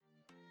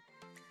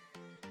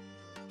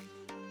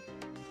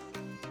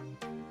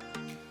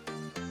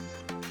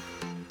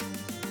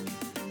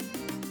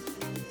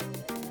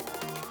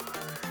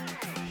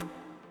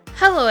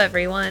Hello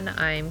everyone,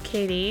 I'm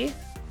Katie.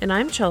 And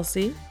I'm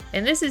Chelsea.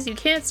 And this is You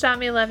Can't Stop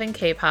Me Loving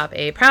K-Pop,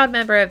 a proud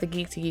member of the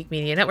Geek to Geek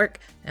Media Network.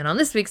 And on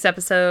this week's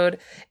episode,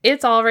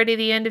 it's already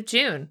the end of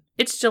June.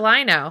 It's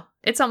July now.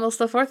 It's almost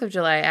the 4th of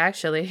July,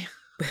 actually.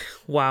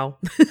 Wow.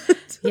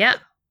 Yeah.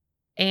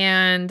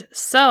 And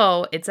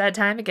so it's that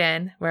time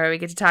again where we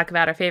get to talk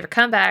about our favorite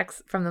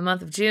comebacks from the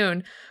month of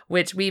June,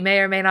 which we may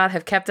or may not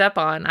have kept up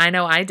on. I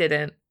know I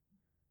didn't.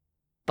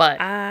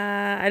 But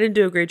I didn't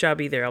do a great job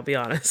either, I'll be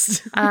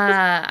honest.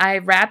 I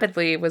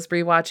rapidly was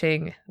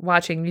watching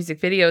music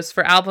videos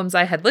for albums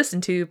I had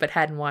listened to but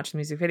hadn't watched the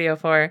music video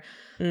for.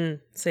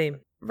 Same.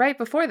 Right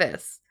before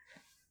this.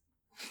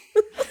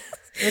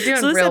 We're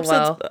doing real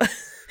well.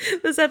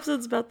 This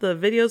episode's about the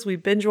videos we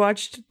binge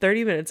watched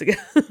 30 minutes ago.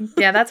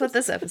 Yeah, that's what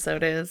this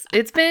episode is.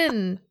 It's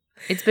been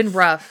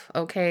rough,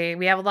 okay?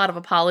 We have a lot of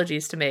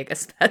apologies to make,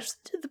 especially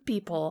to the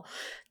people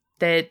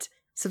that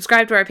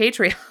subscribe to our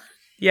Patreon.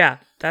 Yeah,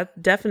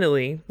 that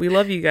definitely. We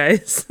love you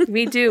guys.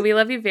 We do. We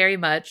love you very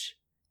much.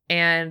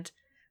 And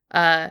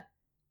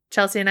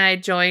Chelsea and I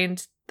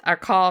joined our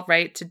call,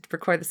 right, to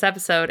record this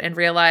episode and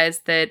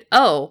realized that,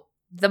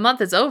 the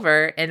month is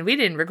over and we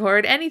didn't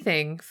record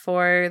anything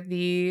for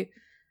the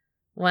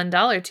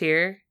 $1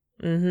 tier.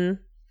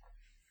 Mm-hmm.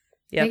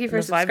 Yeah, Thank you for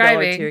the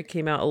subscribing. $5 tier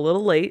came out a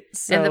little late,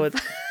 so and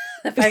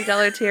the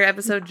 $5 tier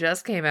episode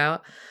just came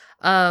out.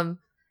 So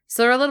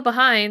we're a little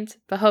behind,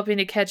 but hoping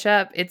to catch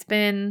up. It's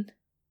been,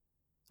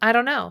 I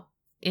don't know,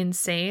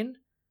 insane.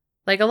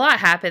 Like, a lot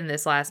happened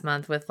this last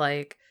month with,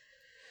 like,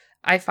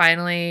 I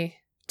finally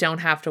don't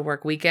have to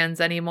work weekends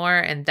anymore,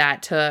 and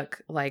that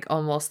took, like,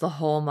 almost the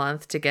whole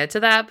month to get to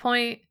that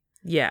point.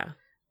 Yeah.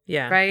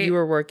 Right? You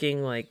were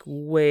working, like,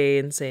 way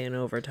insane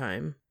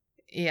overtime.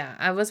 Yeah,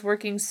 I was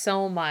working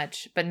so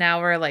much, but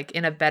now we're, like,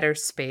 in a better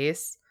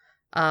space.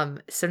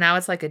 So now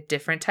it's, like, a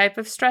different type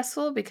of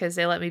stressful because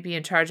they let me be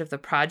in charge of the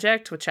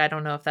project, which I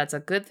don't know if that's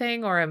a good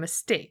thing or a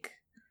mistake.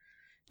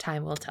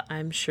 Time will tell.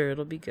 I'm sure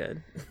it'll be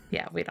good.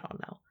 Yeah, we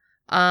don't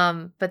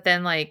know. But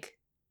then, like,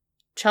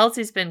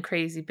 Chelsea's been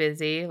crazy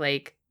busy.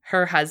 Like,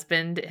 her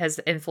husband has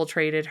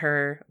infiltrated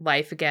her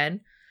life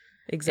again.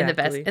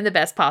 Exactly. In the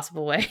best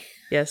possible way.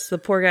 Yes, the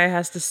poor guy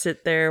has to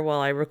sit there while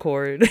I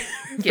record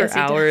for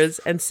hours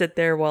and sit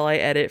there while I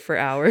edit for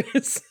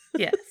hours.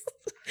 Yes.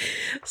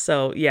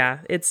 So, yeah,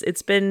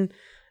 it's been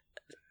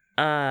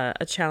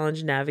a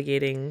challenge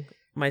navigating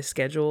my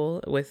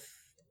schedule with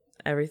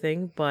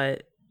everything,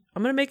 but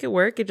I'm going to make it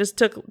work. It just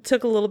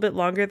took a little bit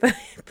longer than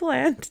I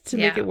planned to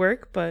make it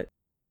work, but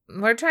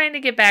we're trying to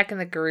get back in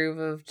the groove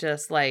of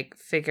just, like,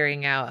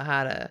 figuring out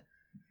how to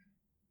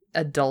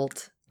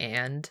adult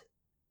and,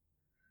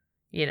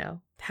 you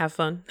know, have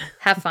fun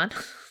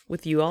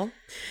with you all.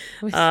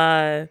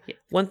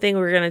 One thing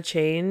we're going to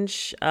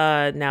change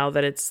now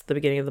that it's the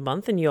beginning of the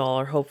month and you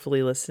all are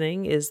hopefully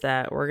listening is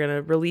that we're going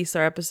to release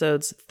our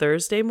episodes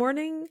Thursday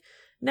morning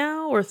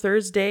now, or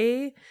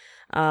Thursday,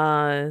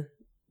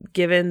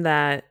 given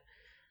that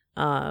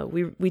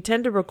we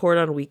tend to record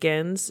on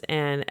weekends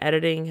and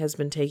editing has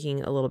been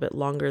taking a little bit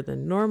longer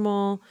than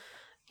normal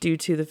due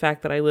to the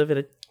fact that I live in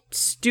a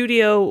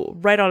studio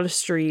right on a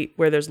street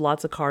where there's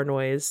lots of car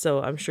noise.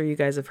 So I'm sure you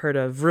guys have heard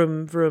of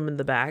vroom vroom in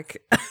the back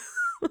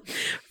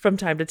from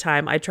time to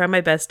time. I try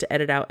my best to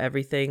edit out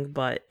everything,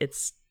 but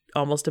it's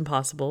almost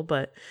impossible.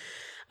 But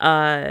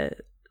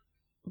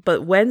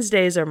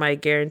Wednesdays are my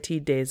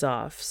guaranteed days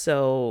off.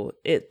 So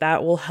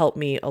that will help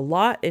me a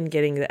lot in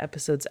getting the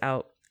episodes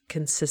out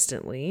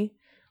consistently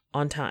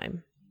on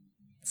time.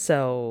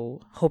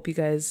 So hope you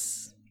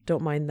guys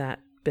don't mind that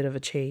bit of a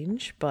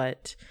change,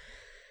 but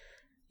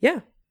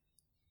yeah.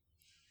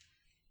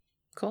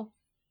 Cool.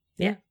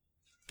 Yeah.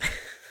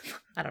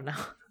 I don't know.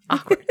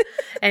 Awkward.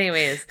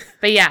 Anyways,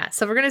 but yeah,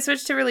 so we're going to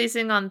switch to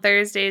releasing on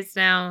Thursdays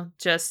now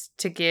just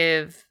to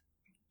give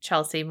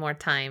Chelsea more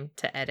time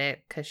to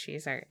edit because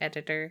she's our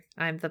editor.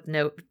 I'm the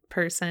note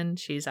person.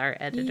 She's our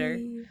editor.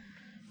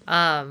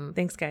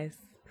 Thanks, guys.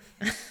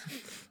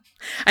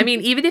 I mean,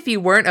 even if you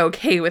weren't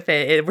okay with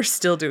it, we're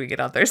still doing it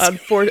on Thursday.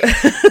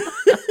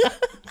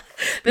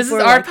 This is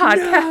our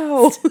podcast.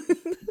 No.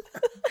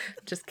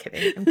 Just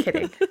kidding. I'm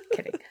kidding.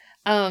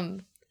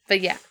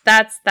 But yeah,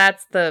 that's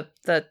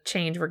the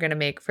change we're gonna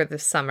make for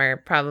this summer,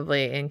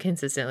 probably, and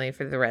consistently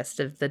for the rest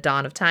of the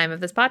dawn of time of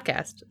this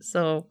podcast.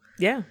 So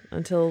yeah,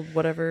 until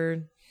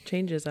whatever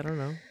changes, I don't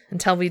know.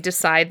 Until we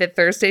decide that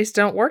Thursdays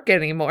don't work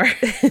anymore.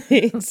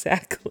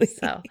 Exactly.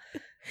 So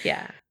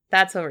yeah.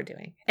 That's what we're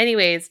doing.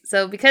 Anyways,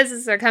 so because this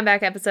is our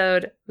comeback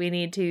episode, we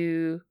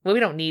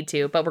don't need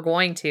to, but we're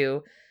going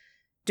to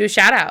do a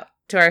shout out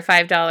to our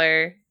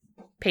 $5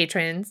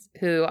 patrons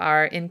who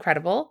are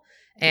incredible.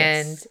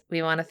 And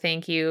we want to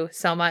thank you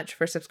so much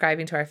for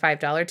subscribing to our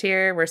 $5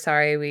 tier. We're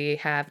sorry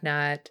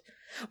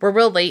we're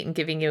real late in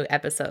giving you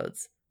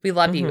episodes. We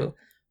love you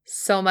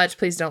so much.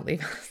 Please don't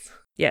leave us.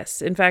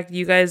 Yes. In fact,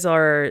 you guys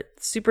are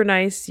super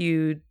nice.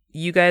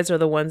 You guys are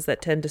the ones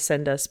that tend to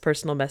send us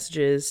personal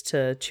messages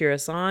to cheer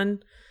us on.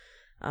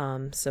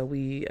 So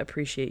we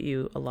appreciate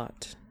you a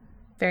lot.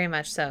 Very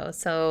much so.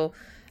 So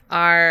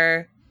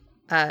our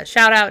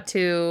shout out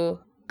to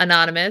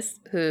Anonymous,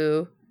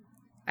 who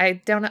I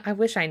don't know. I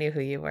wish I knew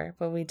who you were,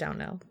 but we don't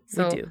know.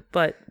 So, we do,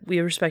 but we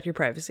respect your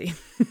privacy.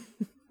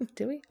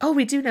 do we? Oh,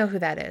 we do know who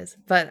that is,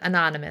 but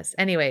Anonymous.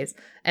 Anyways,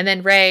 and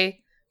then Ray,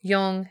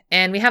 Young,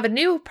 and we have a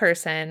new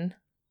person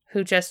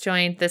who just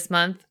joined this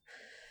month.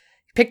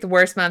 Picked the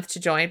worst month to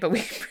join, but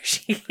we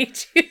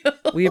appreciate you.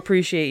 We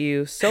appreciate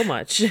you so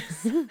much.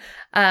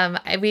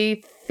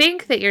 We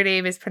think that your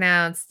name is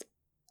pronounced.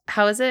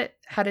 How is it?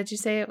 How did you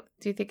say it?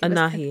 Do you think it was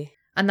Anahi?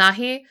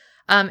 Anahi.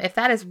 If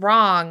that is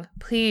wrong,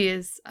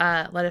 please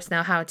let us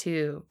know how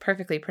to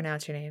perfectly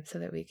pronounce your name so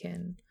that we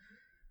can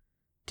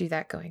do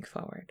that going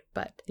forward.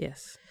 But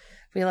yes,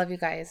 we love you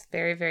guys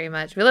very, very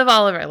much. We love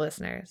all of our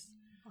listeners,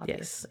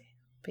 obviously. Yes.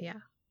 But yeah.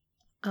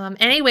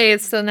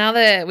 Anyways, so now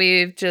that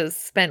we've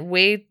just spent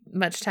way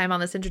much time on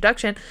this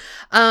introduction,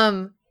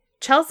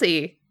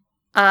 Chelsea,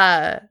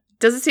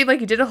 doesn't seem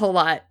like you did a whole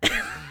lot.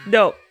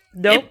 Nope.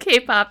 In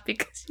K-pop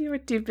because you were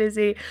too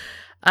busy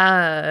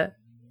trying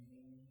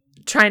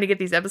to get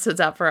these episodes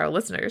out for our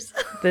listeners.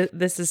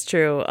 This is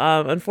true.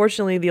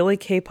 Unfortunately, the only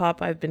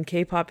K-pop I've been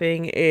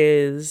K-popping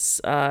is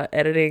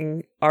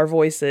editing our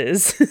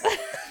voices.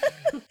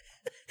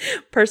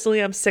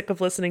 Personally, I'm sick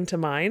of listening to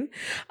mine.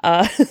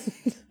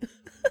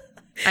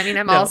 I mean,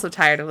 I'm also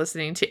tired of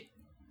listening to.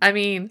 I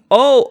mean,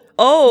 oh,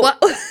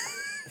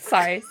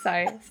 sorry.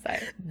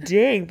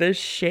 Dang, the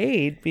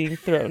shade being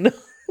thrown.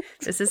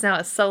 This is now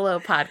a solo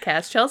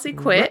podcast. Chelsea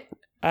quit.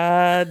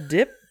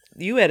 Dip,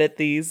 you edit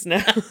these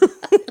now.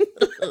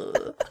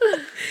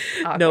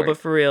 No, but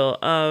for real,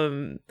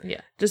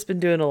 yeah, just been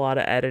doing a lot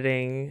of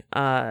editing,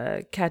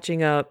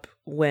 catching up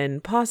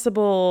when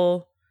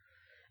possible.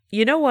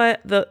 You know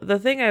what? The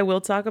thing I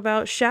will talk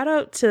about, shout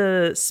out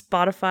to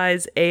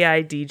Spotify's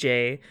AI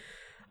DJ.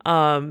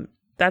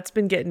 That's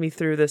been getting me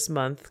through this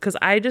month because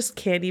I just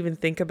can't even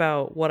think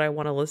about what I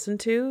want to listen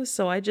to.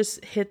 So I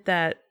just hit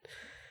that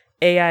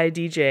AI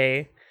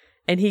DJ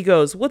and he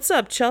goes, "What's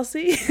up,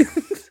 Chelsea?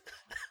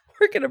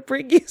 We're going to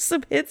bring you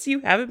some hits you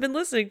haven't been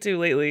listening to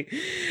lately."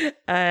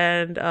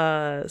 And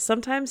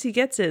sometimes he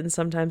gets it and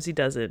sometimes he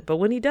doesn't. But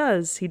when he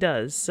does, he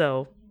does.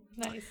 So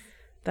nice.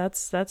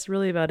 That's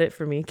really about it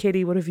for me.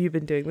 Katie, what have you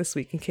been doing this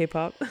week in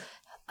K-pop?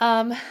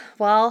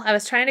 Well, I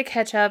was trying to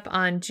catch up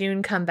on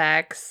June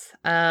comebacks.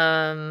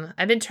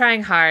 I've been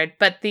trying hard,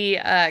 but the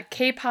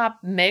K-pop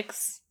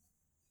mix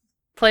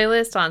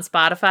playlist on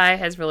Spotify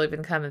has really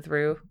been coming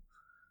through.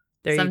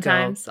 There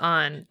sometimes you go.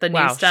 On the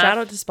wow, new stuff. Shout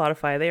out to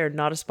Spotify. They are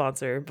not a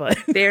sponsor, but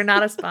they're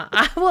not a sponsor.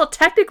 Well,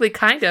 technically,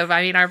 kind of.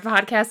 I mean, our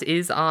podcast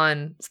is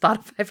on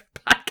Spotify for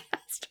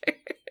podcasters.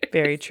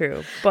 Very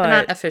true, but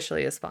not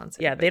officially a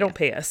sponsor. Yeah, they don't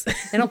pay us.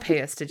 They don't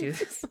pay us to do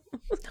this.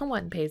 No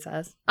one pays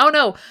us. Oh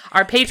no,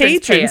 our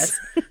patrons pay us.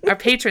 Our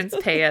patrons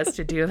pay us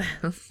to do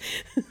this.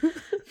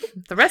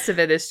 The rest of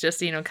it is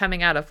just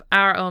coming out of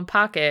our own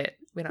pocket.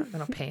 We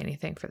don't pay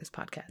anything for this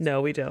podcast. No,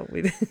 we don't.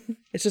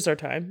 It's just our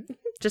time.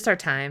 Just our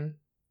time.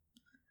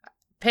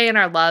 Paying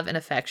our love and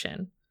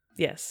affection.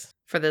 Yes.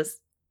 For this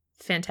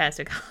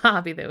fantastic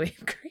hobby that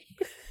we've created.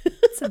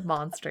 It's a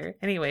monster.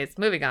 Anyways,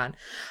 moving on.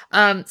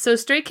 So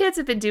Stray Kids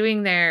have been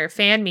doing their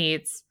fan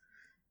meets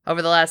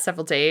over the last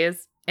several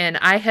days, and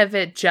I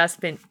have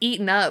just been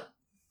eating up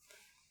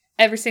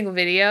every single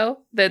video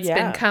that's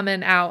been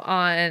coming out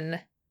on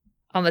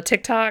the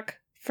TikTok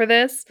for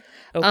this.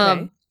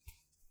 Okay.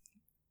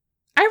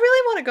 I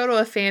really want to go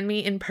to a fan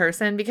meet in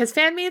person because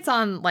fan meets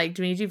on when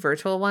you do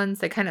virtual ones,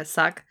 they kind of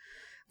suck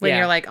when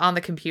you're on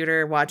the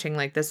computer watching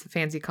this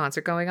fancy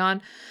concert going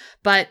on.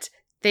 But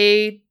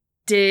they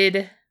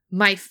did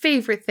my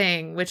favorite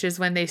thing, which is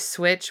when they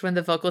switch, when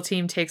the vocal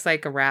team takes a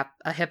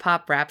hip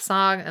hop rap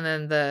song, and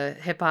then the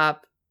hip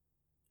hop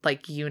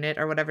unit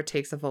or whatever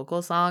takes a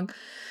vocal song.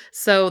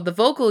 So the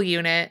vocal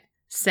unit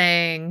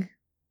sang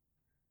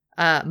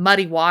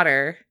Muddy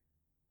Water,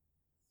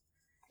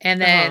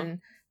 and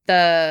then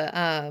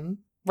the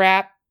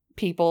rap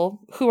people,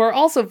 who are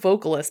also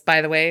vocalists,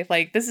 by the way,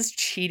 this is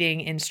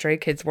cheating in Stray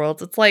Kids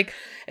world. It's like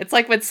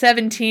when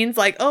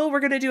 17's oh, we're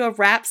gonna do a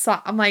rap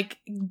song. I'm like,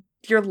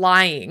 you're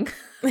lying.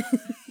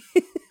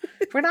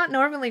 We're not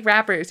normally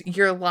rappers.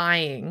 You're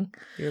lying.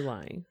 You're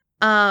lying.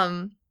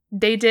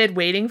 They did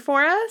Waiting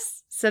for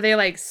Us, so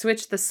they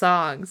switched the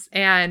songs,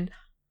 and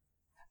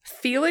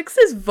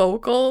Felix's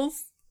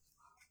vocals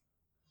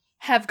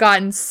have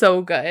gotten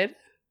so good.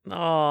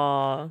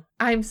 Aww.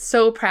 I'm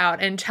so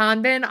proud. And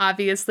Chanbin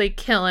obviously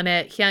killing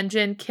it.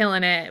 Hyunjin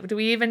killing it. Do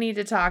we even need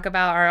to talk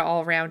about our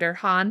all-rounder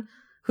Han,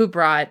 who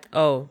brought...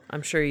 Oh,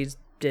 I'm sure he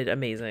did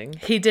amazing.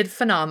 He did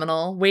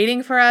phenomenal.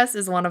 Waiting for Us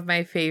is one of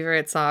my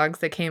favorite songs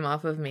that came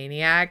off of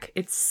Maniac.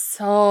 It's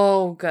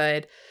so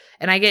good.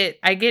 And I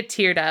get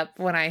teared up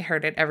when I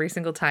heard it every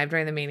single time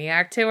during the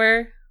Maniac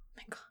tour. Oh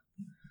my god.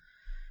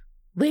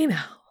 Lino.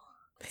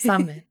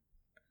 Summon.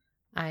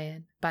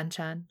 Ian,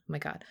 Banchan, oh my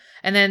god.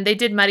 And then they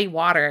did Muddy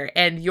Water,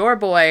 and your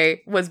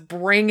boy was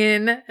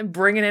bringing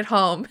it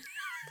home.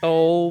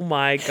 Oh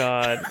my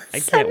god. I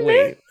can't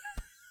wait.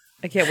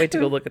 I can't wait to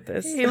go look at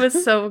this. It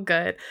was so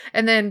good.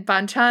 And then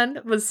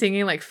Banchan was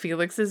singing like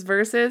Felix's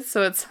verses.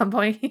 So at some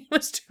point he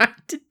was trying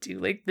to do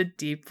like the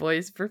deep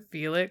voice for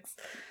Felix.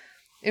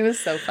 It was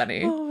so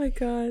funny. Oh my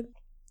God.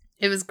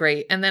 It was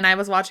great. And then I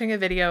was watching a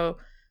video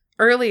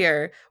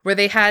earlier where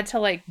they had to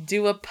like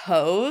do a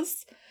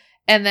pose.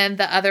 And then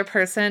the other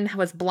person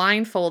was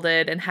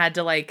blindfolded and had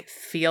to like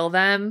feel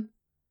them.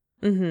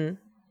 Mm-hmm.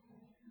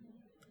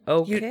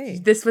 Okay.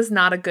 This was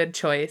not a good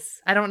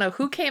choice. I don't know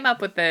who came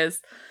up with this.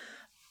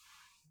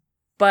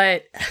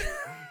 But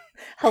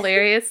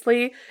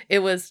hilariously, it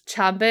was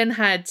Chanbin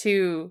had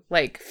to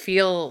like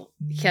feel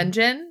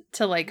Hyunjin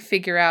to like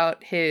figure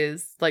out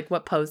his like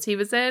what pose he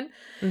was in.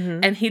 Mm-hmm.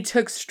 And he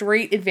took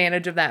straight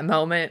advantage of that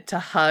moment to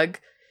hug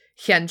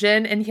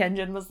Hyunjin. And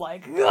Hyunjin was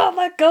like, oh,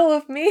 let go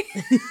of me.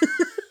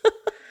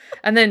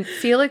 And then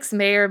Felix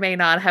may or may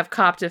not have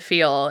copped a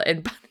feel.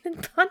 And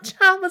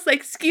Banchan was like,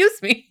 excuse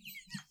me.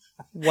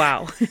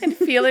 Wow. And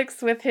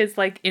Felix with his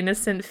like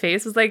innocent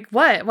face was like,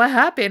 what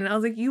happened? And I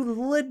was like, you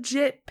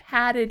legit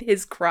patted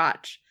his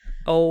crotch.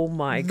 Oh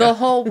my God. The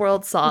whole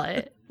world saw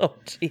it. Oh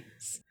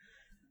jeez.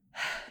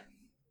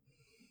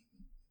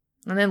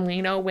 And then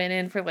Lino went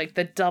in for like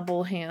the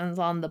double hands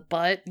on the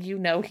butt. You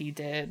know he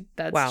did.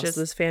 That's wow, just so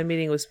this fan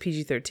meeting was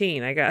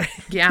PG-13. I got it.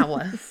 Yeah, it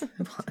was.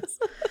 It was.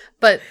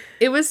 But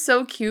it was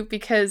so cute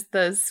because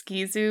the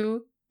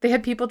Skizu, they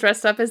had people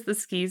dressed up as the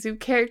Skizu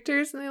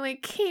characters and they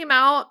like came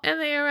out and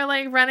they were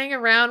like running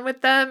around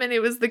with them and it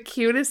was the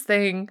cutest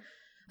thing.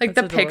 Like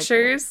That's the adorable.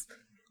 pictures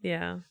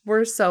Yeah.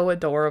 were so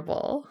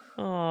adorable.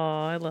 Oh,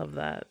 I love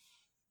that.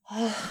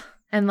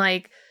 And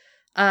like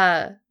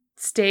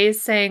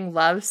Stay's saying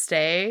love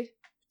Stay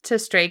to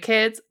Stray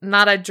Kids,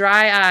 not a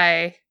dry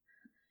eye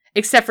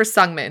except for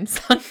Sungmin.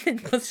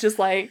 Sungmin was just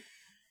like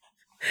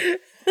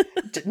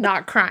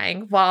not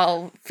crying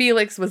while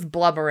Felix was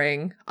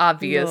blubbering,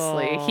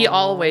 obviously. Aww. He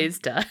always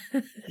does.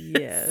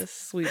 Yes,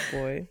 sweet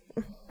boy.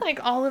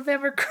 Like all of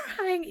them were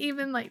crying,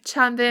 even like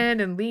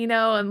Chanbin and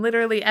Lino and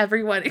literally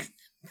everyone except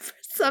for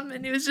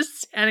Sungmin. He was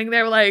just standing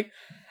there like,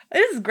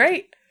 this is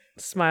great.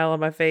 Smile on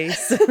my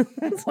face.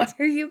 Why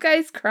are you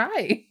guys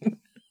crying?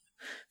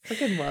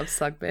 Fucking love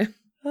Sungmin.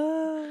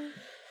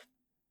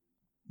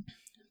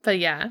 But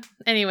yeah,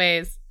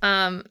 anyways,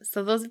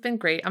 so those have been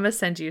great. I'm gonna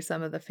send you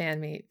some of the fan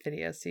made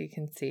videos so you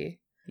can see.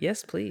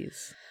 Yes,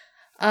 please.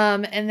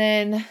 And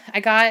then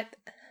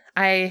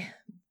I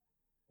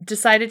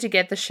decided to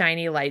get the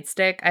shiny light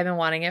stick. I've been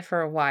wanting it for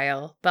a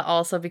while, but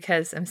also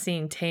because I'm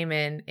seeing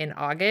Taemin in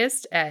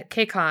August at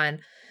KCON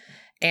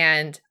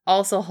and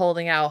also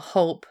holding out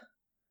hope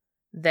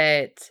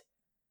that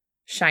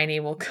Shiny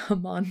will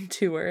come on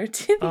tour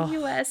to the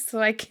US so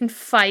I can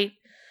fight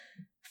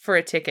for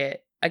a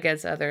ticket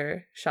against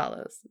other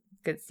Shallows.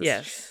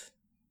 Yes.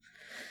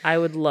 I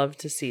would love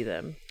to see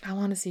them. I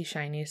want to see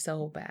Shiny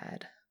so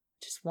bad.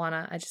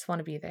 I just want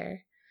to be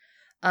there.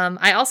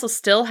 I also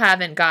still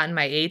haven't gotten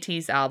my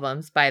ATEEZ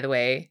albums, by the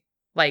way.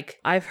 Like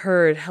I've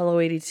heard Hello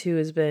 82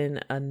 has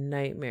been a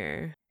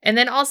nightmare. And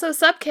then also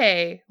Sub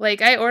K.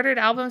 Like I ordered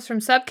albums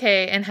from Sub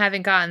K and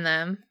haven't gotten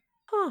them.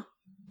 Huh.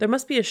 There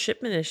must be a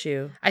shipment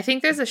issue. I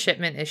think there's a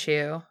shipment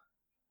issue.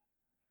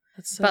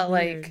 That's so but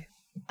weird. like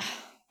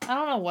I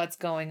don't know what's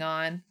going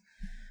on.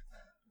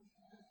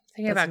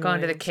 Thinking That's about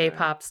going to the annoying, I'm sorry.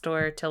 K-pop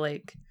store to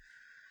like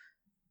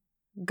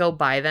go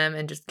buy them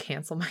and just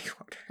cancel my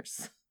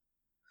orders.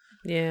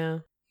 Yeah.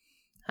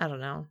 I don't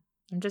know.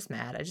 I'm just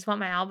mad. I just want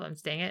my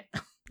albums, dang it.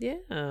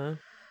 Yeah.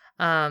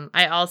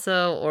 I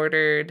also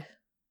ordered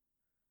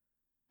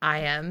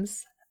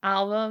IM's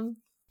album.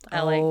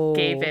 I like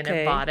gave in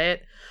and bought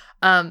it.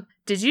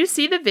 Did you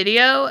see the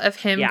video of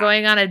him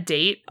going on a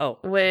date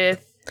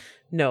with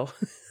No.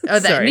 Oh,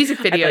 that Sorry. music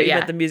video, I thought you yeah.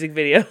 meant the music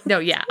video. No,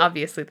 yeah,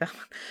 obviously that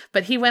one.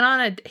 But he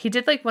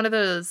did like one of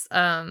those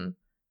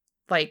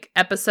like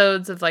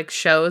episodes of like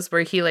shows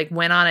where he like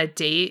went on a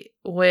date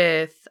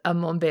with a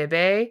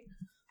Monbebe.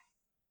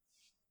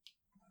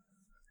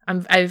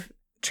 I've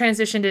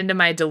transitioned into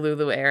my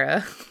Delulu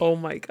era. Oh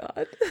my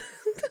God.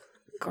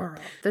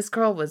 This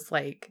girl was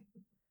like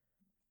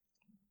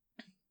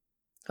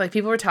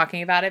people were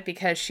talking about it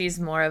because she's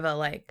more of a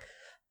like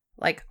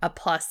a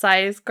plus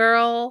size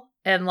girl.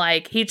 And,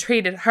 like, he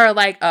treated her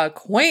like a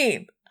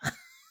queen.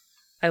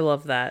 I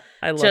love that.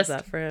 I love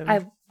that for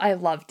him. I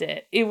loved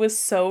it. It was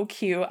so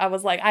cute. I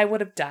was like, I would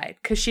have died.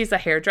 Because she's a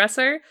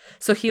hairdresser.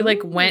 So he,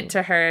 like, went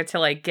to her to,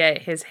 like,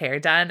 get his hair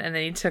done. And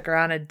then he took her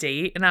on a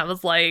date. And I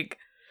was, like,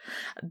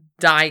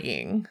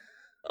 dying.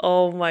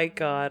 Oh, my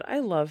God.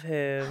 I love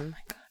him. Oh,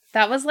 my God.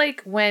 That was,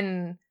 like,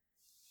 when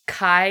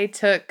Kai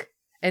took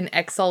an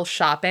XL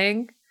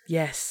shopping.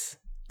 Yes.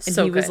 And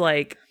So he was good.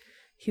 like...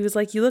 He was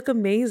like, you look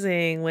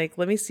amazing. Like,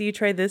 let me see you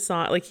try this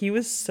on. Like, he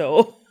was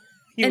so...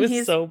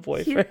 He's so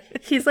boyfriend.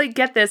 He's like,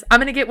 get this. I'm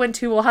going to get one,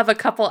 too. We'll have a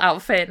couple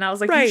outfit. And I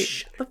was like, Right. You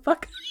shut the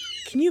fuck up.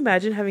 Can you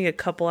imagine having a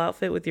couple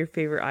outfit with your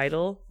favorite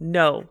idol?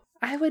 No.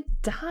 I would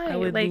die. I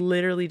would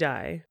literally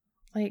die.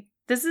 Like,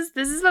 this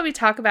is what we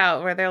talk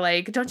about where they're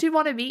like, don't you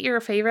want to meet your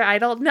favorite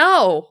idol?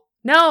 No.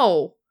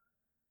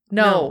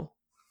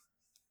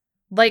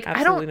 Like,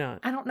 Absolutely not.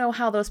 I don't know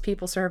how those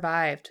people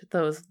survived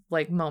those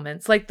like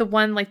moments. Like the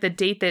one, like the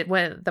date that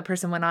when the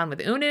person went on with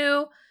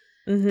Unu,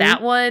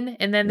 that one.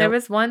 And then there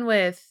was one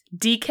with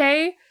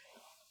DK.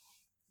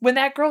 When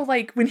that girl,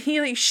 like, when he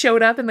like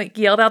showed up and like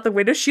yelled out the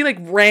window, she like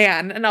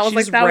ran. And I was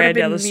like, that would have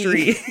been down the me.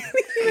 street.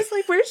 He was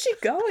like, where's she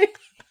going?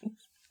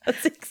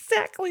 That's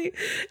exactly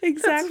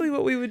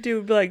what we would do.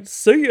 We'd be like,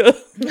 see ya.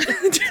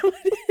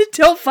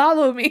 Don't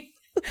follow me.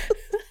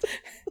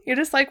 You're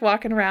just like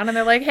walking around and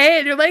they're like, hey,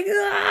 and you're like,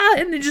 ah,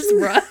 and they just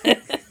run.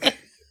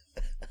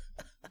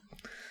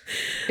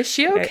 Is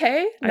she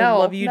okay? I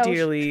love you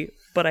dearly,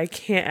 but I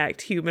can't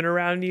act human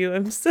around you.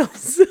 I'm so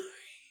sorry.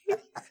 That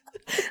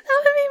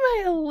would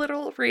be my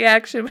literal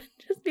reaction. Would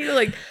just be to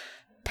like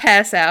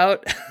pass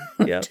out.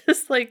 Yep.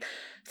 Just like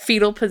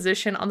fetal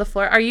position on the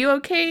floor. Are you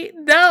okay?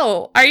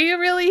 No. Are you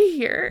really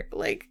here?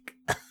 Like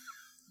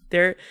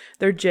there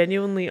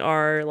genuinely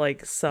are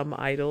like some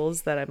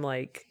idols that I'm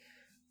like,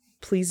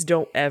 please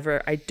don't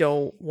ever, I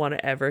don't want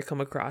to ever come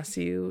across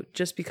you,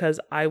 just because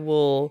I'm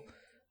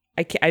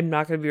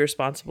not going to be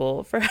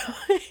responsible for how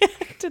I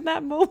act in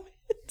that moment.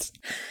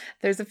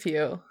 There's a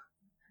few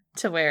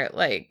to where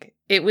like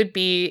it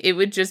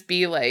would just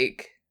be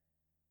like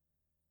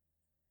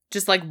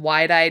just like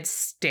wide-eyed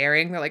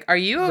staring. They're like, are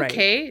you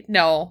okay? Right.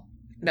 No.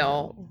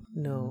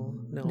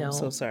 I'm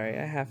so sorry.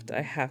 I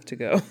have to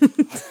go.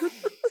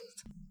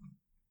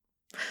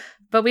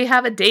 But we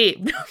have a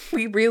date.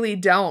 We really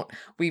don't.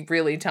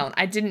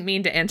 I didn't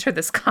mean to enter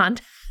this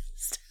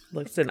contest.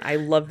 Listen, I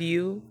love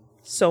you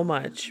so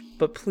much,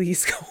 but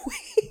please go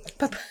away.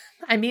 But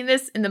I mean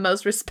this in the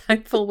most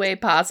respectful way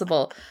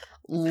possible.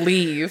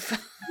 Leave.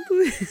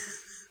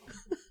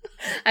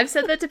 I've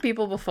said that to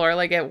people before,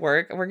 like at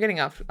work. We're getting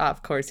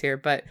off course here,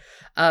 but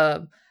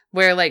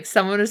where like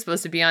someone is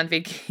supposed to be on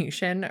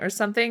vacation or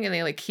something and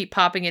they like keep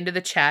popping into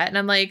the chat. And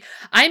I'm like,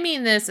 I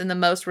mean this in the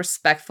most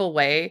respectful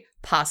way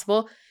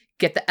possible.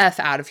 Get the F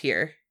out of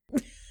here.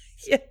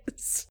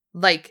 Yes.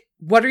 Like,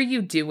 what are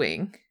you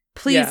doing?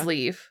 Please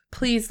leave.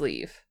 Please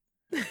leave.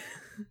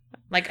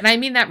 Like, and I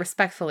mean that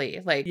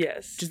respectfully. Like,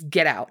 yes. Just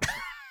get out.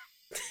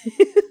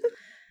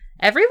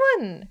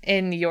 Everyone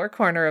in your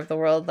corner of the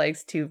world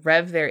likes to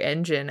rev their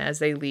engine as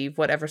they leave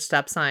whatever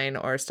stop sign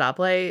or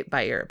stoplight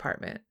by your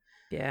apartment.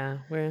 Yeah,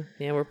 we're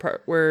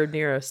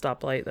near a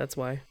stoplight. That's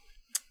why.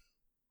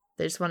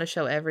 They just want to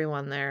show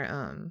everyone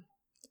their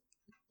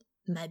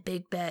my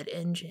big bad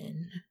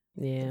engine.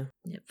 Yeah.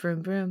 Yep,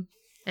 vroom vroom.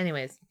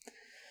 Anyways,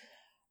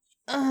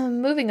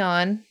 moving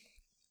on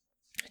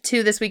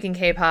to this week in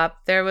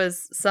K-pop. There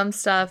was some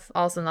stuff,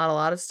 also not a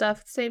lot of stuff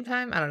at the same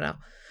time. I don't know.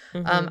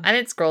 Mm-hmm. I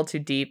didn't scroll too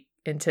deep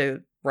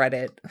into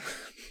Reddit,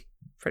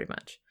 pretty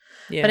much.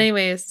 Yeah. But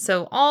anyways,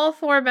 so all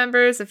 4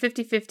 members of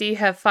 50/50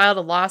 have filed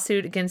a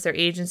lawsuit against their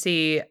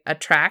agency,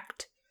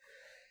 Attract.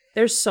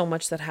 There's so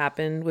much that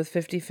happened with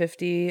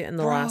 50/50 in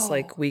the last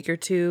like week or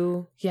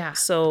two. Yeah.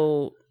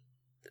 So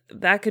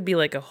that could be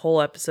like a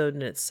whole episode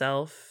in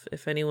itself.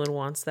 If anyone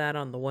wants that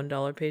on the $1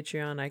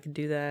 Patreon, I could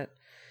do that.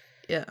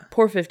 Yeah.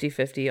 Poor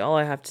 50/50. All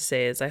I have to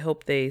say is I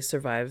hope they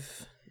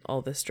survive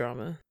all this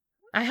drama.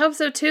 I hope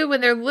so too, when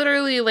they're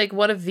literally like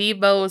one of the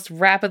most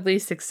rapidly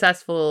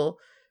successful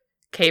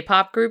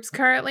K-pop groups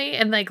currently,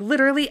 and like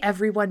literally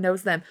everyone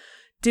knows them.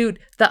 Dude,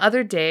 the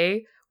other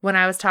day when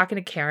I was talking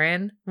to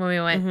Karen, when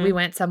we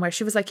went somewhere,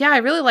 she was like, yeah, I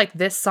really like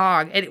this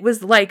song. And it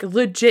was like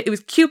legit, it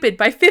was Cupid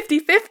by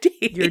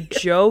 50/50. You're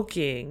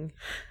joking.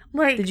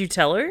 Like, did you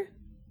tell her?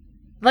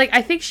 Like,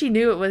 I think she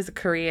knew it was a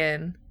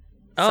Korean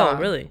song. Oh,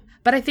 really?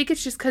 But I think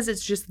it's just because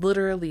it's just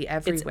literally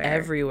everywhere. It's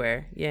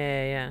everywhere.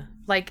 Yeah.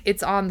 Like,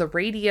 it's on the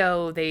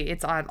radio.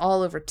 It's on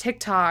all over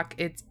TikTok.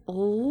 It's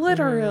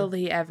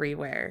literally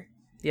everywhere.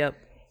 Yep.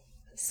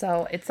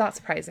 So it's not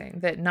surprising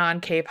that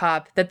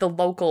non-K-pop, that the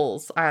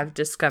locals have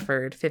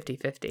discovered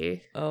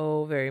 50/50.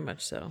 Oh, very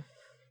much so.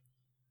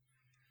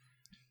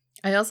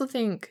 I also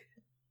think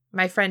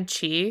my friend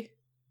Chi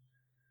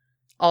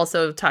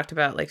also talked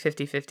about like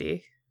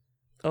 50/50.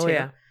 Oh, too.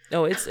 Yeah.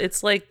 Oh,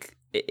 it's like,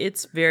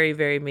 it's very,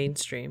 very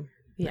mainstream.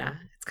 Yeah,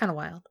 it's kind of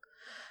wild.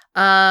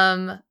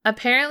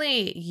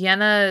 Apparently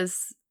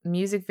Yena's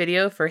music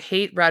video for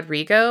Hate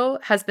Rodrigo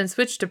has been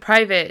switched to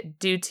private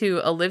due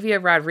to Olivia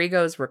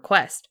Rodrigo's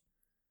request.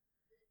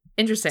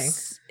 Interesting.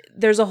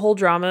 There's a whole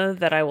drama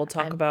that I will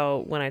talk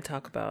about when I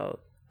talk about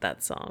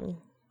that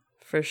song,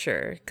 for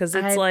sure. Because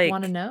it's I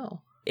want to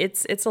know.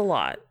 It's a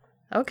lot.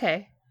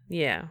 Okay.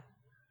 Yeah.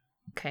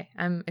 Okay,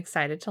 I'm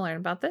excited to learn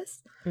about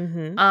this.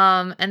 Mm-hmm.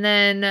 And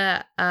then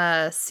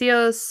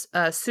Seos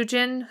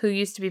Sujin, who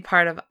used to be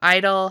part of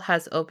Idol,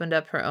 has opened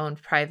up her own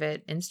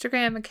private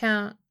Instagram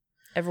account.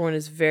 Everyone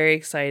is very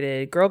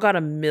excited. Girl got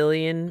 1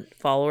 million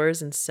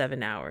followers in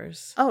 7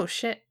 hours. Oh,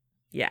 shit.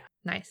 Yeah.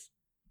 Nice.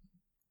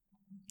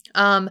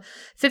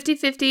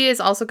 50/50 is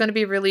also going to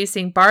be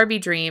releasing Barbie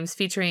Dreams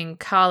featuring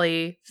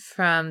Kali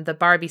from the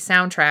Barbie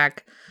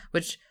soundtrack,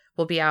 which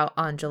will be out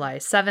on July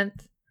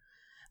 7th.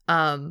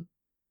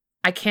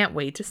 I can't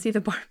wait to see the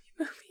Barbie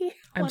movie.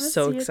 I'm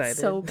so excited.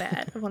 So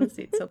bad. I want to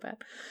see it so bad.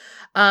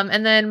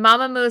 And then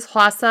Mamamoo's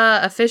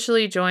Hwasa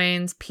officially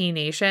joins P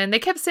Nation. They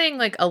kept saying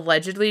like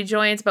allegedly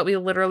joins, but we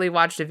literally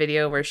watched a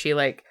video where she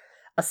like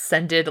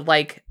ascended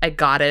like a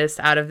goddess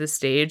out of the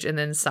stage and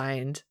then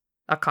signed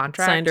a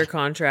contract. Signed her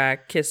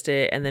contract, kissed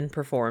it, and then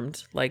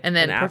performed like an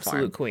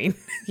absolute queen.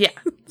 Yeah.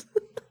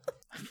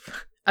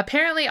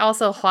 Apparently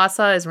also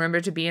Hwasa is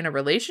rumored to be in a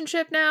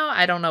relationship now.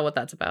 I don't know what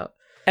that's about.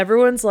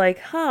 Everyone's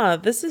like,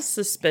 this is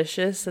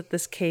suspicious that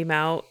this came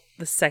out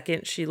the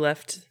second she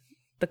left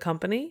the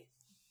company.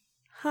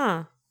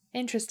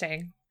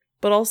 Interesting.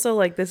 But also,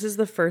 like, this is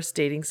the first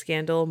dating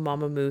scandal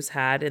Mamamoo's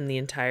had in the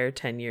entire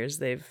 10 years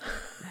they've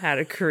had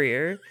a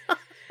career.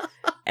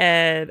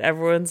 And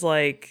everyone's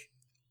like,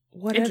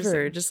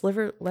 whatever, just let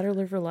her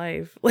live her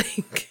life.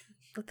 Like,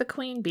 let the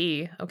queen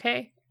be,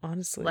 okay?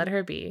 Honestly. Let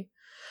her be.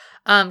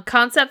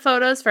 Concept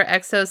photos for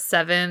EXO's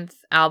 7th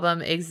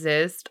album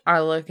Exist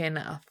are looking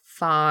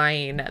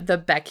fine. The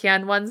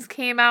Baekhyun ones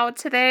came out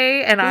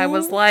today, and I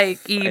was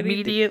like,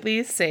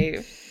 immediately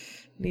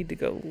safe. Need to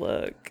go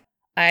look.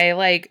 I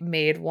like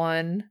made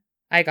one.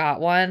 I got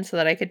one so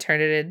that I could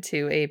turn it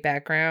into a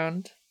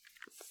background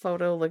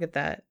photo. Look at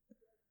that.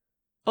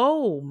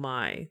 Oh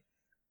my.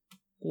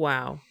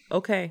 Wow.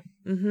 Okay.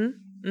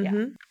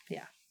 Yeah.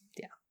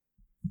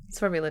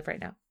 That's where we live right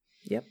now.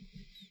 Yep.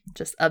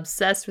 Just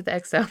obsessed with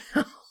EXO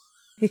now.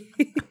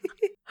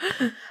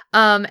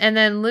 And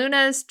then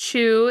Luna's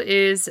Chu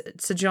is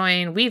to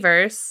join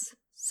Weverse.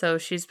 So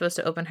she's supposed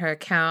to open her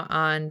account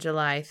on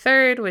July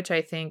 3rd, which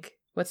I think,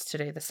 what's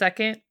today, the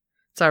 2nd?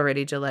 It's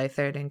already July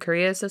 3rd in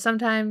Korea. So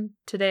sometime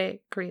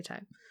today, Korea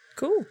time.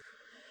 Cool.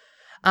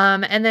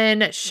 And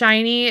then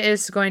SHINee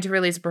is going to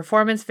release a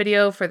performance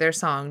video for their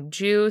song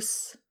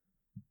Juice.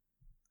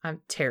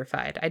 I'm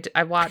terrified.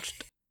 I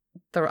watched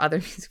the other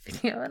music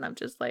video and I'm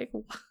just like,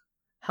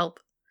 help.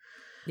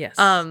 Yes.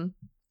 And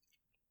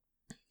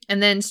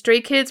then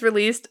Stray Kids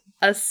released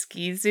a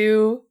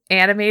Skizu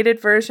animated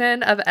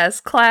version of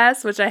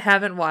S-Class, which I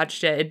haven't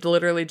watched yet. It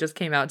literally just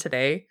came out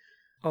today.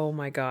 Oh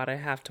my god, I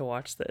have to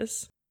watch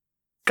this.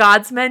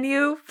 God's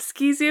Menu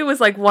Skizu was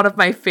like one of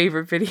my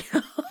favorite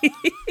videos.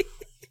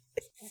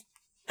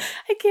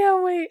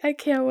 I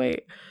can't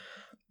wait.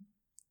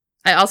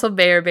 I also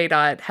may or may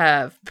not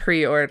have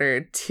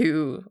pre-ordered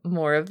 2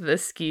 more of the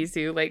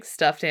Skizu like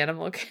stuffed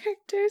animal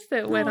characters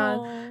that went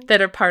on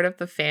that are part of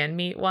the fan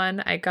meet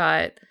one. I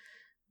got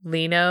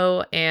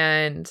Lino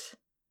and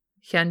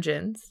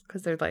Hyunjin's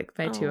because they're like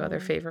my 2 other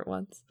favorite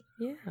ones.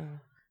 Yeah.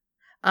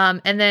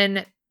 And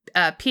then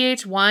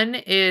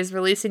PH1 is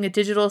releasing a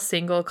digital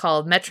single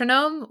called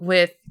Metronome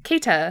with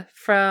Keita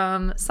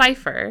from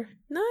Cypher.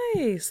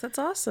 Nice. That's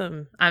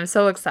awesome. I'm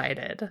so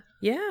excited.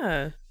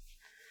 Yeah.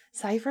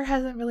 Cypher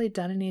hasn't really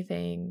done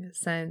anything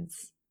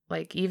since,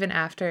 like, even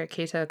after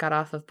Keita got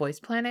off of Boys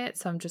Planet.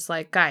 So I'm just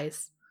like,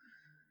 guys.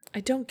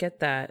 I don't get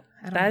that.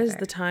 That is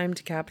the time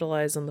to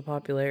capitalize on the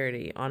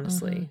popularity,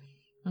 honestly.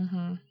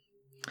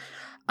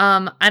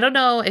 I don't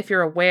know if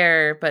you're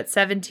aware, but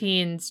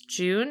 17's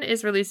June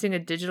is releasing a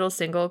digital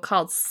single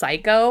called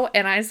Psycho.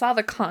 And I saw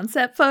the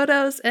concept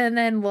photos and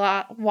then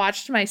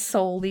watched my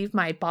soul leave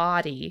my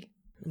body.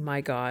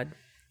 My God.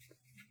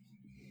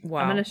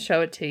 Wow. I'm going to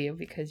show it to you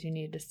because you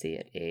need to see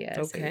it ASAP.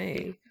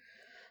 Okay.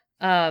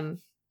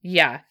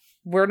 Yeah.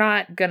 We're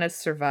not going to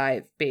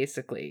survive,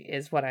 basically,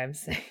 is what I'm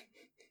saying.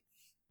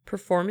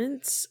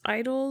 Performance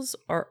idols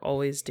are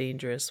always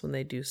dangerous when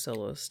they do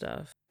solo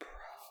stuff. Bro.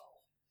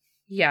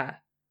 Yeah.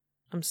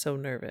 I'm so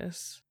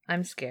nervous.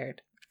 I'm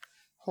scared.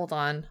 Hold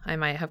on. I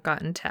might have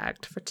gotten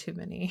tagged for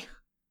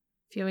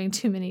viewing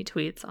too many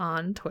tweets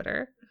on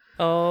Twitter.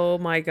 Oh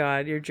my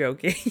God, you're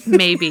joking.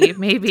 Maybe.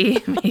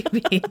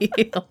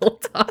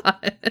 Hold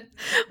on.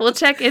 We'll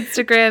check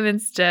Instagram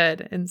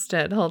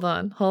instead. Hold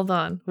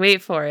on.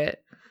 Wait for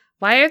it.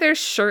 Why are there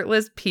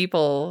shirtless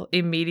people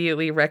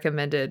immediately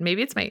recommended?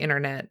 Maybe it's my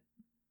internet.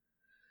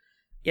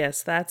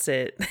 Yes, that's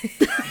it.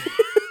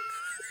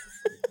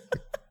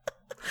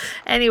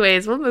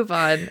 Anyways, we'll move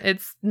on.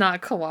 It's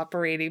not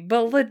cooperating,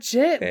 but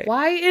legit, okay.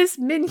 Why is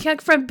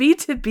Minhyuk from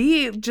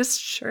BTOB just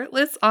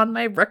shirtless on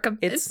my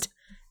recommend?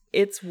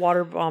 It's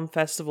Water Bomb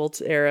Festival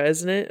era,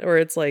 isn't it? Or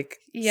it's like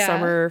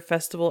summer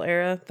festival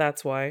era.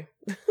 That's why.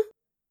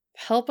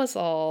 Help us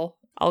all.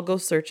 I'll go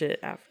search it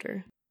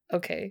after.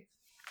 Okay.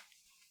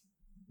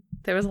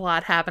 There was a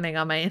lot happening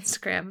on my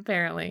Instagram,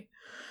 apparently.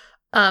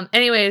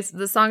 Anyways,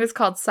 the song is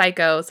called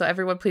Psycho, so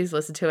everyone please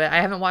listen to it. I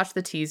haven't watched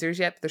the teasers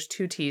yet, but there's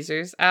 2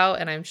 teasers out,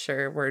 and I'm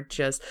sure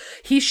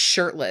he's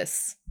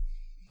shirtless.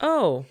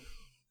 Oh.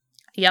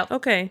 Yep.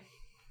 Okay.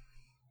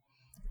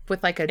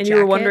 With like a jacket. You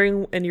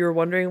were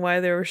wondering why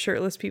there were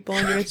shirtless people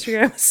on your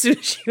Instagram as soon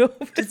as you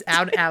opened it. Just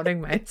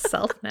outing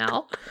myself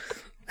now.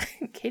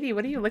 Katie,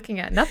 what are you looking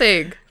at?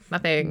 Nothing.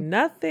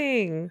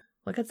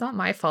 Look, it's not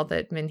my fault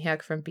that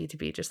Minhyuk from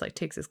BTOB just like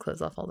takes his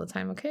clothes off all the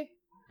time, okay?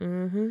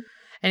 Mm-hmm.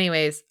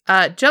 Anyways,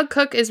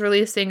 Jungkook is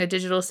releasing a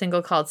digital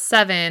single called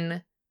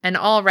 7, and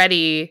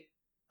already,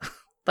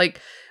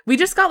 like, we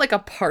just got like a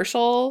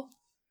partial,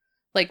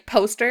 like,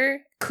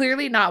 poster,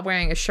 clearly not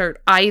wearing a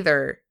shirt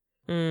either.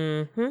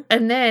 Mm-hmm.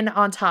 And then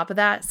on top of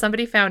that,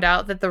 somebody found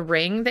out that the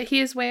ring that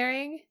he is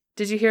wearing,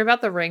 did you hear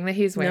about the ring that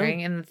he's wearing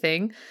in the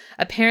thing?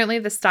 Apparently,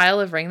 the style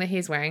of ring that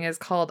he's wearing is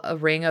called a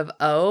ring of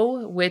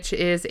O, which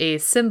is a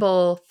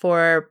symbol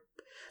for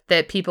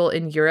that people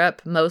in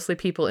Europe, mostly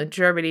people in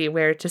Germany,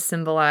 wear to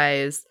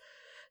symbolize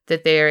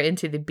that they are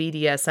into the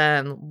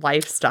BDSM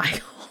lifestyle.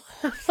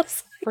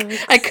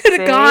 I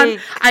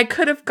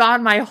could have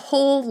gone my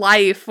whole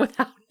life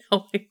without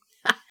knowing.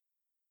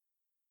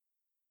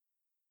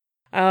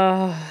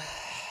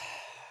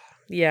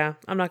 Yeah,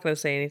 I'm not going to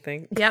say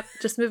anything. Yep,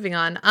 just moving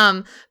on.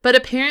 But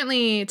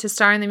apparently to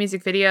star in the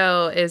music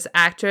video is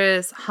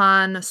actress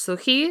Han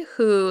Soo-hee,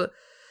 who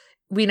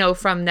we know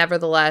from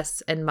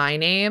Nevertheless and My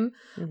Name.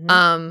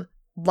 Mm-hmm.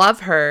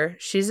 Love her.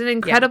 She's an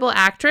incredible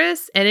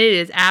actress, and it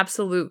is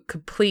absolute,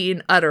 complete,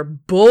 and utter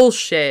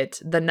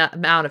bullshit the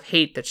amount of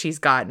hate that she's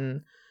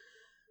gotten.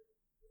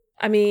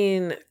 I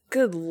mean,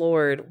 good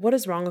Lord, what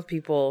is wrong with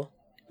people?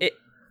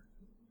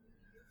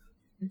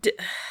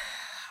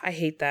 I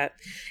hate that.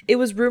 It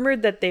was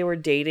rumored that they were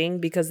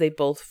dating because they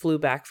both flew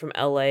back from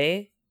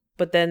LA,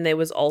 but then there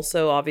was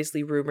also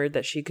obviously rumored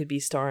that she could be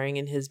starring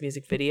in his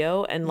music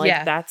video, and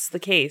that's the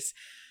case.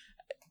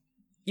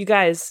 You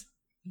guys,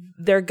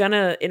 they're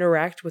gonna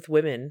interact with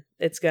women.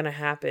 It's gonna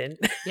happen.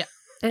 Yeah,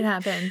 it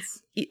happens.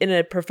 In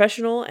a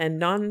professional and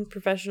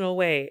non-professional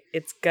way.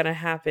 It's gonna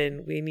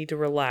happen. We need to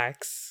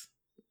relax.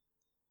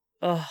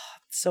 Oh,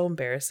 it's so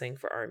embarrassing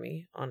for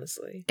Army,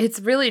 honestly. It's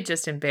really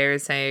just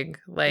embarrassing.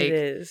 It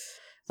is.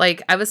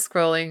 Like, I was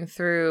scrolling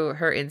through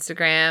her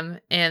Instagram,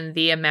 and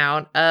the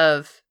amount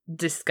of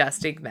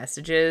disgusting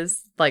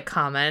messages, like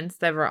comments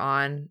that were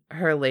on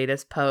her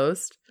latest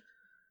post.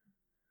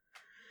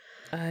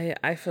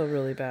 I feel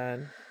really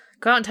bad.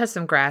 Go out and touch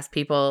some grass,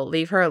 people.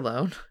 Leave her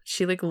alone.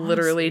 She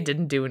literally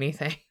didn't do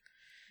anything.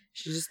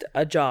 She's just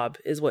a job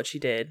is what she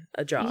did.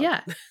 A job.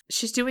 Yeah.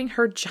 She's doing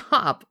her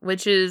job,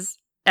 which is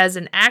as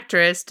an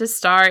actress to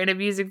star in a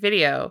music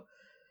video.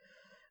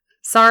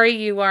 Sorry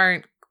you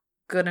aren't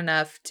good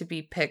enough to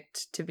be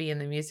picked to be in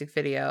the music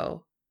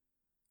video,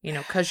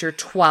 because you're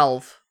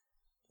 12.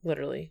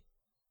 Literally.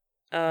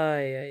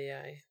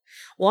 Yeah.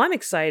 Well, I'm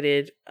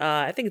excited.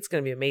 I think it's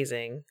going to be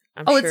amazing.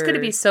 It's going to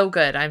be so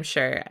good, I'm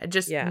sure. I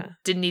just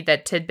didn't need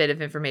that tidbit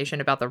of information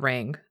about the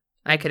ring.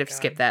 I could have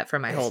skipped that for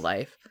my whole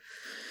life.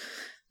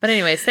 But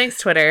anyways, thanks,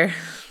 Twitter.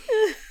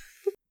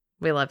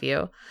 We love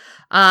you.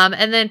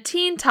 And then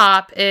Teen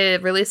Top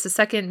released a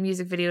second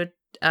music video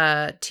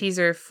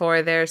teaser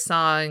for their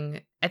song.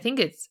 I think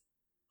it's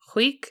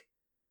Hweek.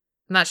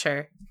 I'm not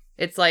sure.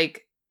 It's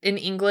like in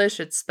English,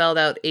 it's spelled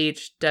out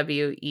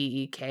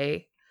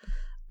Hweek.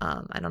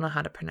 I don't know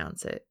how to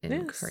pronounce it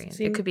in Korean.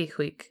 It could be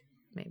Hweek,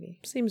 maybe.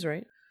 Seems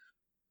right.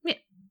 Yeah.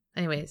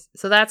 Anyways,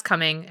 so that's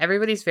coming.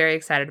 Everybody's very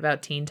excited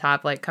about Teen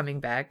Top coming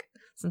back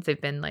since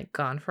they've been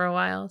gone for a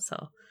while.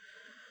 So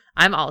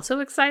I'm also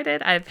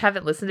excited. I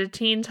haven't listened to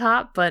Teen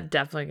Top, but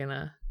definitely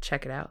gonna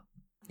check it out.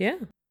 Yeah.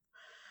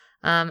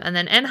 And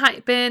then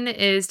ENHYPEN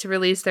is to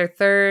release their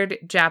third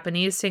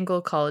Japanese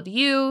single called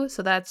You,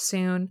 so that's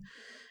soon.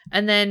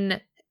 And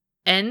then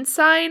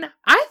Ensign,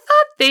 I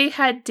thought they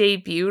had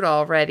debuted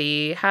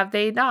already. Have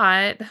they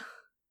not?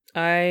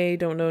 I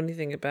don't know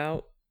anything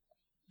about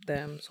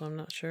them, so I'm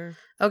not sure.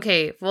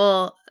 Okay,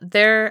 well,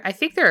 I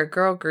think they're a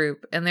girl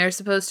group, and they're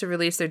supposed to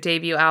release their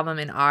debut album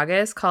in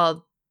August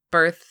called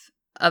Birth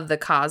of the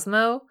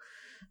Cosmo.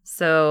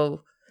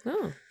 So,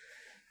 all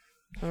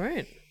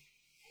right.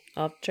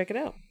 I'll check it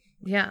out.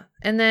 Yeah.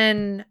 And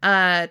then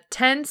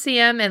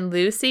 10cm and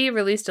Lucy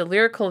released a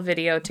lyrical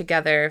video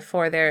together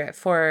for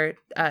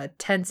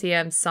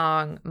 10cm's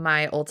song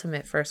My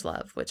Ultimate First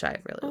Love, which I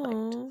really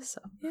liked.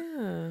 So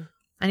yeah.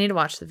 I need to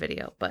watch the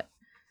video, but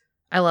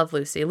I love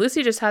Lucy.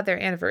 Lucy just had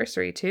their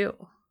anniversary too.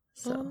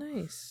 So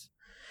nice.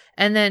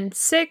 And then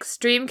 6,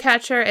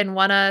 Dreamcatcher and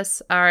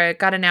ONEUS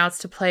got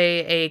announced to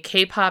play a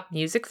K-pop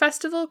music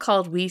festival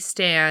called We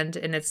Stand,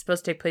 and it's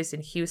supposed to take place in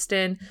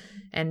Houston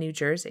and New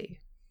Jersey.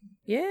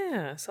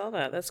 Yeah, I saw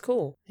that. That's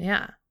cool.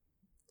 Yeah.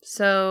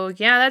 So,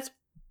 yeah, that's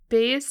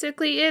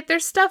basically it.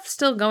 There's stuff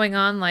still going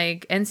on.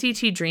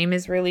 NCT Dream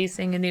is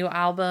releasing a new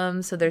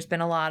album. So there's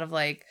been a lot of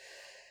videos,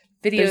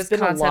 there's been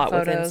concept a lot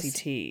photos. with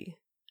NCT.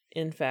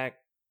 In fact,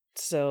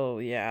 so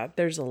yeah,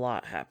 there's a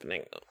lot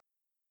happening.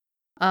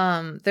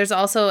 There's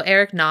also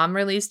Eric Nam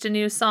released a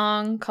new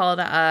song called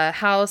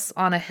House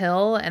on a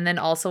Hill, and then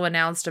also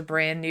announced a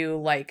brand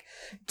new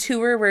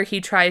tour where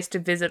he tries to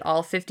visit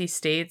all 50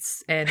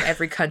 states and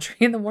every country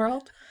in the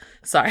world.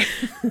 Sorry.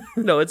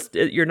 No,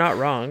 you're not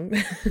wrong.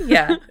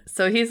 Yeah.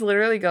 So he's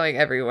literally going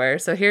everywhere.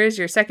 So here's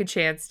your second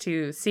chance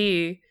to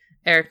see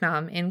Eric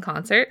Nam in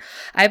concert.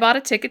 I bought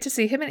a ticket to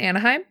see him in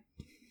Anaheim.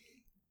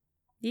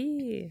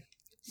 Yeah.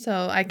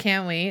 So I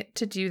can't wait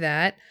to do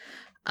that.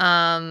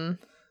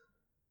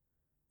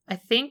 I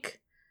think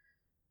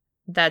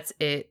that's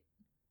it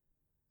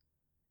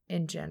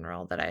in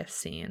general that I've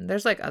seen.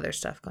 There's other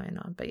stuff going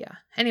on, but yeah.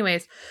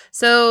 Anyways,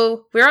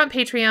 so we're on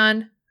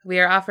Patreon. We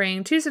are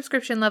offering 2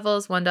 subscription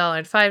levels, $1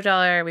 and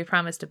 $5. We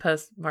promise to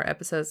post more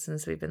episodes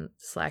since we've been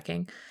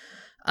slacking.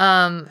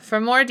 For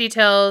more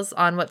details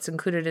on what's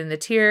included in the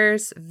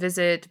tiers,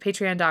 visit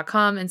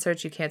patreon.com and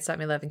search You Can't Stop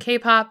Me Loving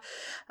K-Pop.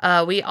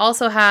 We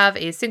also have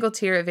a single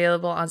tier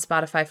available on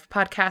Spotify for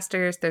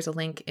podcasters. There's a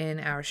link in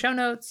our show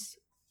notes.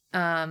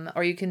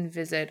 Or you can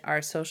visit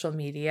our social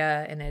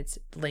media, and it's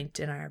linked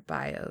in our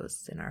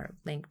bios, in our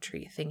link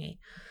tree thingy.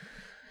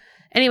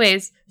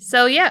 Anyways,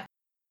 so yeah.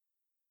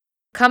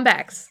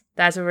 Comebacks.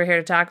 That's what we're here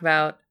to talk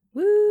about.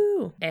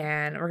 Woo!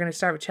 And we're going to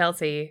start with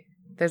Chelsea.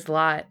 There's a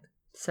lot.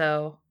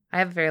 So I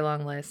have a very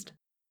long list.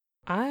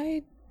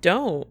 I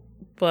don't,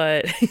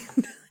 but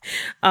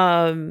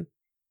I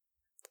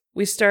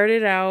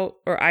started out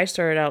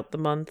the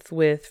month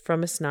with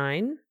From Us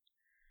 9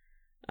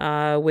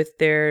 with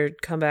their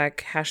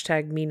comeback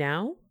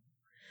 #MeNow.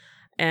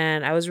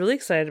 And I was really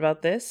excited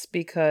about this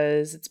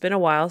because it's been a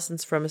while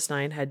since From Us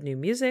 9 had new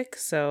music,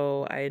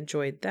 so I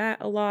enjoyed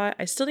that a lot.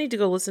 I still need to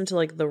go listen to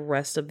like the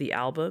rest of the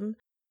album.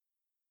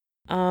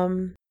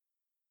 But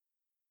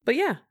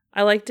yeah,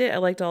 I liked it. I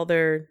liked all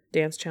their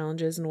dance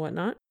challenges and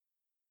whatnot.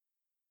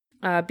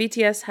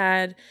 BTS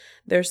had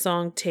their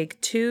song Take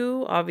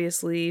Two,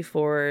 obviously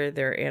for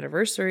their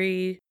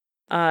anniversary.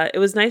 It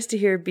was nice to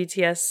hear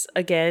BTS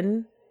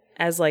again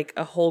as like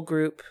a whole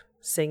group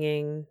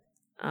singing.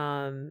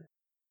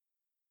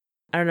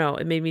 I don't know,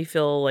 it made me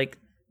feel like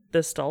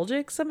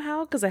nostalgic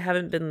somehow because I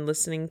haven't been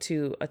listening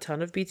to a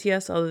ton of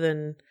BTS other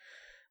than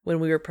when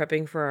we were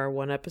prepping for our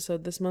one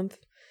episode this month.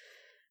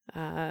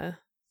 So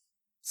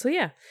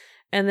yeah.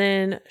 And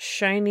then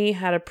SHINee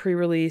had a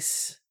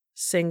pre-release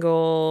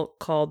single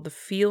called The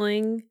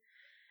Feeling,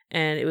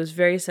 and it was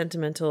very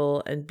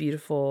sentimental and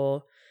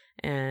beautiful,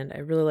 and I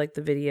really liked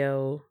the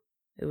video.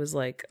 It was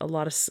like a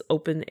lot of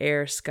open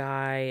air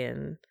sky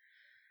and,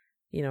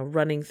 you know,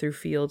 running through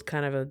field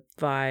kind of a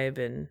vibe,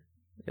 and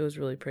it was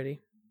really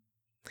pretty.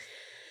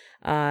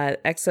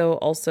 EXO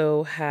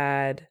also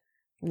had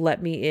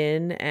Let Me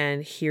In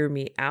and Hear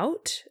Me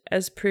Out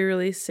as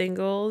pre-release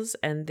singles,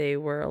 and they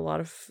were a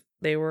lot.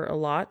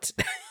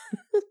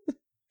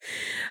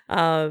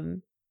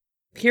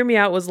 Hear Me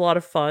Out was a lot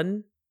of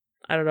fun.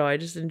 I don't know, I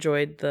just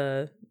enjoyed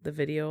the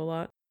video a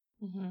lot.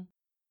 Mm-hmm.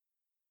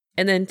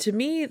 And then to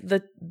me,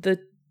 the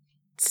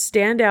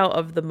standout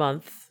of the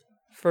month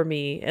for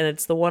me, and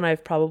it's the one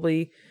I've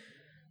probably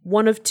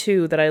one of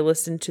two that I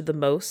listened to the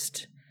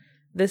most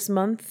this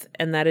month,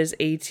 and that is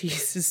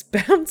ATEEZ's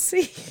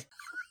Bouncy.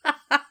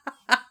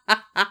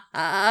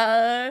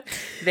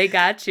 They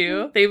got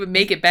you. They would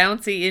make it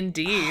bouncy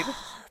indeed.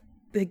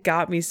 It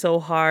got me so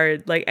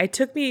hard. Like it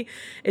took me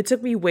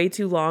way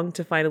too long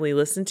to finally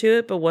listen to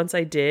it, but once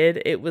I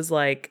did, it was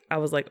like I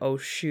was like, "Oh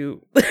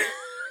shoot."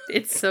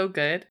 It's so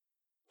good.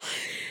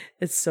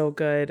 It's so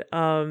good.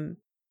 I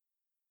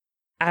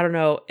don't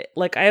know.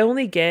 Like I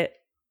only get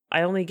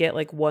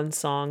like one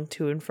song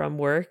to and from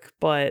work,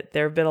 but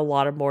there have been a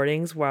lot of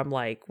mornings where I'm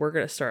like, we're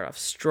going to start off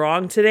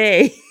strong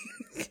today.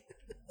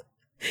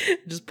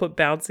 Just put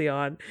Bouncy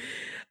on.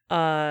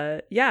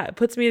 Yeah, it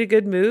puts me in a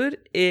good mood.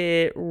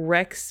 It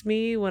wrecks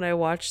me when I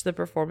watch the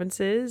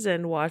performances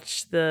and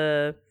watch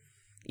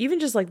even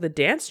just like the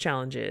dance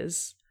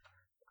challenges.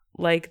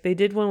 Like they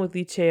did one with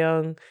Lee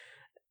Chaeyoung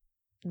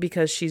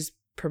because she's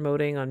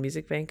promoting on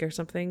Music Bank or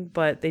something,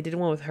 but they did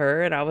one with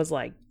her and I was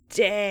like,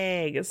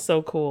 dang, it's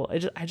so cool.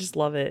 I just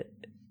love it.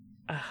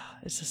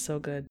 It's just so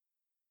good.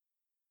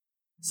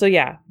 So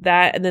yeah,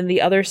 that, and then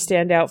the other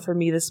standout for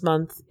me this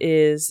month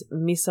is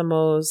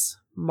Misamo's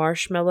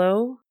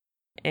Marshmallow,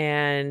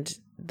 and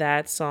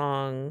that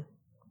song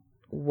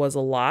was a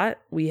lot.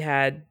 We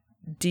had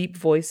deep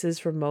voices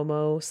from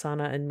Momo,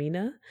 Sana, and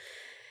Mina,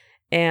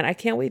 and I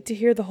can't wait to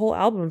hear the whole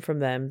album from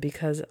them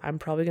because I'm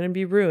probably going to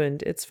be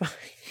ruined. It's fine.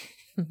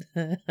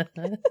 I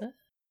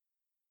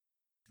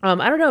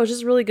don't know. It's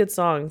just a really good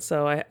song.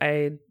 So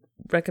I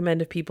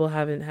recommend if people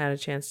haven't had a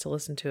chance to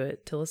listen to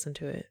it,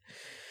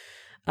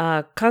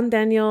 Kang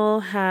Daniel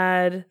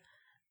had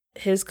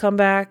his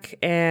comeback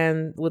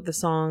and with the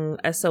song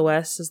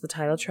SOS as the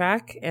title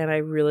track. And I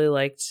really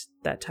liked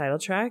that title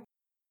track.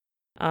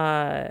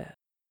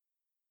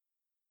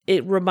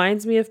 It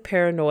reminds me of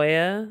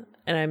Paranoia,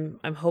 and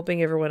I'm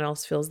hoping everyone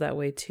else feels that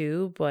way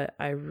too. But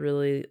I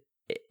really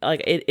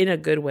like it in a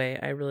good way.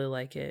 I really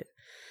like it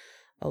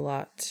a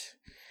lot.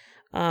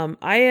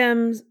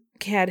 IM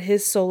had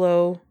his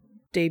solo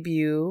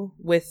debut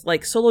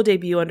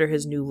under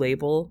his new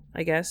label,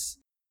 I guess.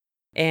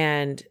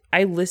 And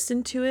I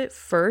listened to it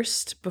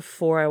first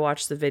before I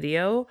watched the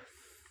video.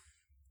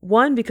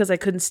 One, because I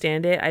couldn't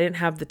stand it. I didn't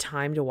have the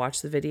time to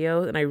watch the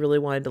video and I really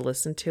wanted to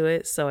listen to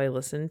it. So I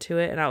listened to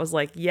it and I was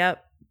like,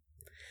 yep,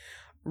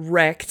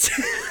 wrecked.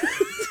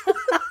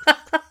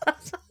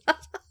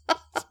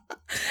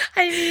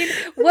 I mean,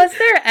 was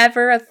there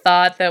ever a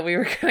thought that we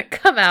were going to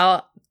come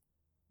out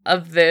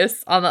of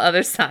this on the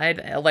other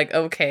side like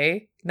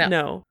okay?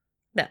 No.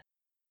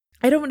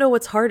 I don't know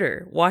what's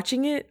harder,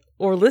 watching it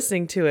or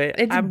listening to it.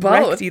 I'm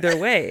both. Wrecked either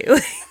way.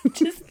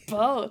 Just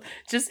both.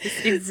 Just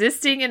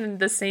existing in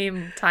the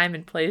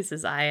it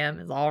is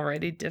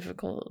already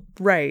difficult.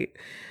 Right.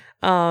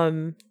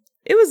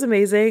 It It was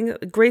amazing.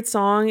 Great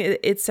song.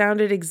 It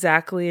sounded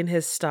exactly in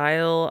his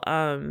style.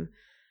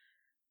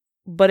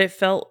 But it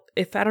felt,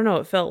 I don't know,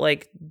 it felt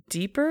like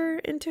deeper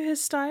into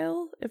his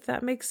style, if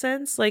that makes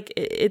sense. Like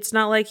it's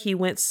not like he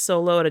went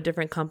solo at a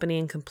different company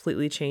and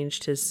completely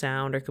changed his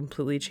sound or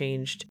completely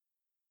changed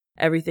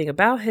everything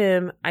about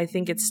him. I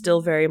think it's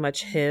still very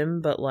much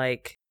him, but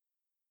like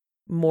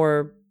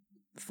more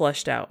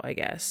fleshed out, I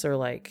guess, or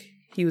like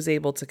he was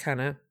able to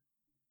kind of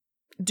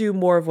do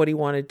more of what he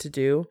wanted to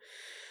do.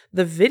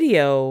 The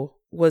video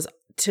was,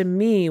 to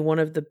me, one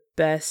of the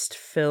best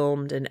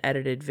filmed and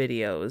edited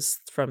videos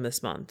from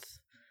this month.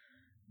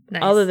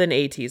 Nice. Other than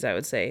ATEEZ, I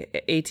would say.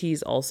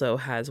 ATEEZ also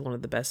has one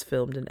of the best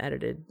filmed and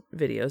edited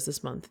videos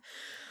this month.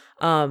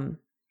 But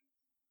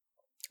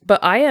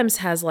IAMS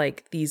has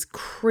like these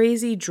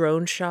crazy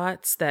drone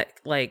shots that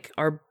like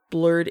are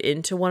blurred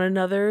into one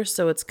another,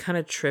 so it's kind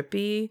of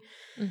trippy.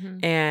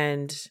 Mm-hmm.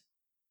 And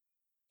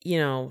you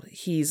know,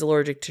 he's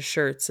allergic to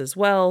shirts as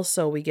well,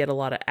 so we get a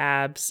lot of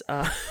abs.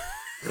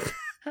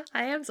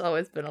 IAM's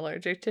always been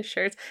allergic to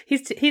shirts.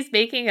 He's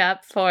making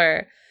up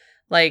for,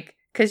 like,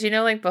 because you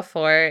know, like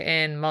before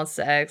in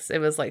Monsta X, it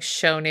was like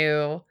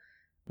Shonu,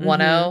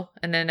 Wonho,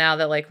 and then now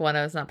that like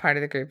Wonho's not part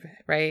of the group,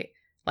 right?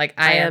 Like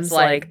IAM's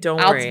like, don't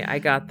worry, I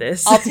got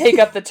this. I'll take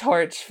up the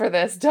torch for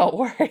this. Don't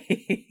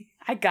worry,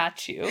 I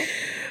got you.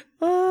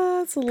 Oh,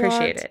 that's a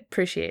lot.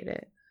 Appreciate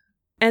it.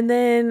 And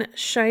then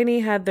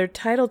SHINee had their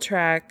title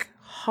track,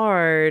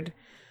 Hard,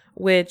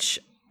 which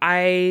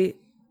I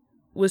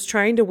was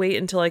trying to wait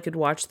until I could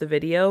watch the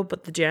video,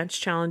 but the dance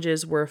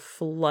challenges were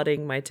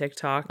flooding my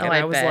TikTok. And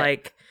I was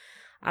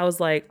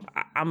like,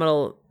 I'm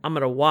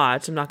gonna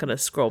watch. I'm not gonna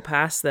scroll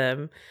past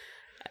them.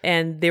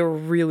 And they were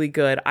really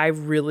good. I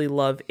really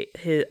love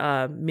his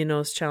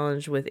Minho's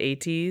challenge with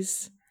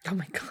ATEEZ. Oh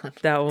my god.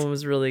 That one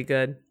was really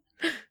good.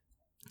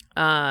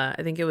 I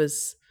think it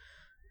was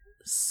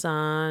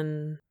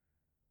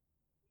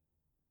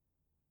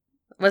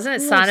Wasn't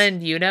it Sana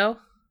and Yuno?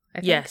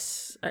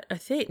 Yes. I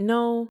think,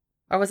 no.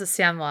 Or was it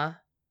Seonghwa?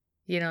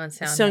 Yuno and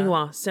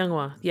Seonghwa.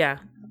 Seonghwa. Yeah.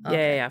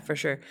 Okay. Yeah, for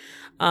sure.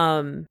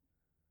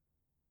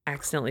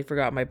 Accidentally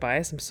forgot my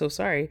bias. I'm so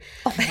sorry.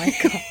 Oh my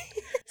god.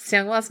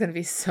 Seonghwa's going to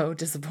be so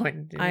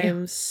disappointed in you. I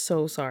am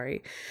so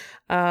sorry.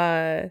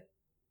 But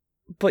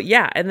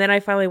yeah, and then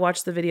I finally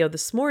watched the video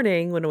this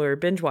morning when we were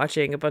binge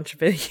watching a bunch of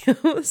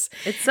videos.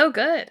 It's so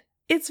good.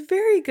 It's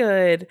very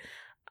good.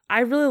 I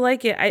really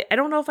like it. I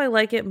don't know if I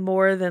like it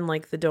more than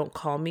like the Don't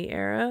Call Me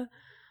era.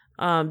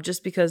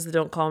 Just because the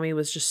Don't Call Me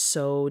was just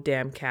so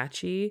damn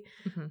catchy.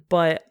 Mm-hmm.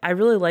 But I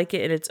really like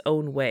it in its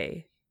own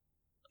way.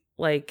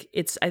 Like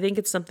I think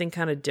it's something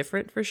kind of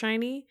different for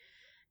SHINee.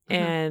 Mm-hmm.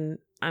 And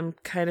I'm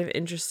kind of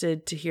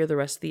interested to hear the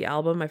rest of the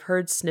album. I've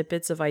heard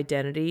snippets of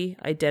Identity.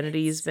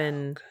 Identity's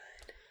been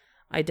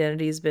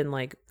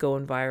like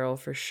going viral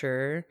for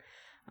sure.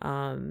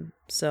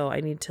 So I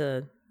need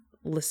to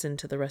listen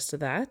to the rest of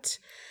that.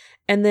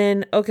 And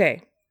then,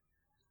 okay.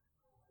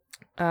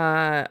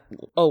 The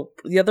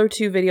other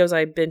two videos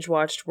I binge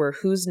watched were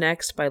Who's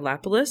Next by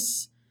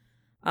Lapillus.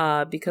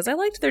 Because I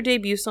liked their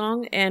debut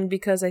song and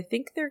because I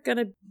think we're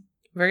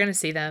gonna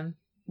see them.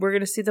 We're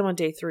gonna see them on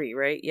day 3,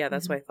 right? Yeah,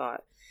 that's what I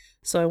thought.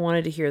 So I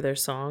wanted to hear their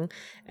song.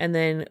 And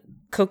then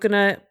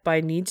Coconut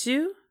by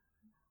Nizu,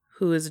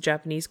 who is a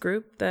Japanese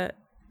group that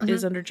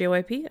is under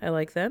JYP. I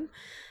like them.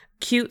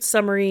 Cute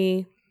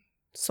summery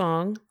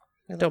song.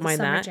 Don't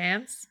mind that.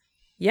 Jams.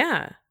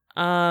 Yeah.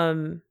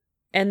 And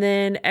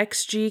then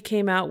XG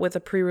came out with a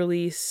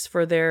pre-release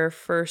for their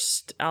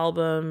first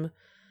album,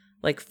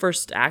 like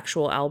first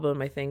actual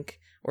album, I think,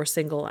 or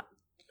single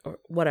or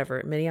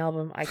whatever, mini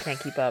album. I can't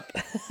keep up.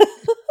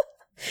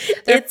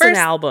 It's an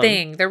album.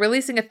 Thing. They're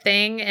releasing a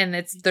thing and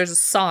there's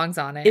songs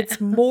on it.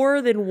 It's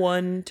more than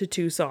 1 to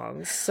 2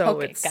 songs.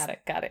 So okay,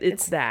 got it.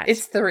 It's that.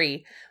 It's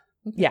 3.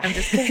 Yeah. I'm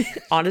just kidding.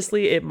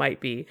 Honestly, it might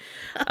be.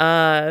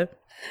 But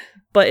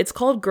it's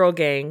called Girl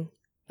Gang.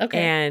 Okay.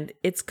 And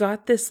it's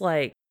got this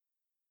like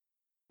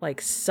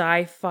sci-fi,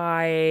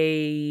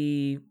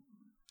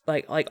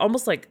 like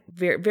almost like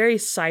very, very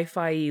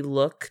sci-fi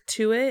look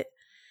to it.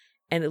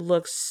 And it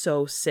looks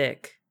so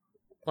sick.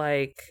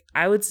 Like,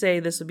 I would say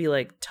this would be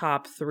like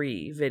top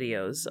 3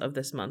 videos of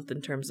this month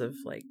in terms of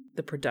like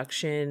the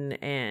production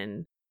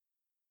and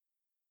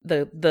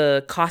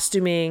the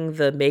costuming,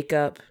 the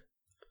makeup.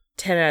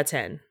 10 out of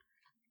 10.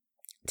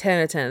 10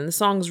 out of 10. The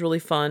song's really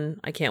fun.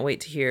 I can't wait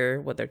to hear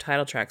what their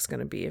title track's going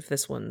to be if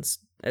this one's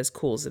as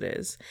cool as it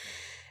is.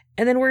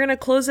 And then we're going to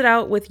close it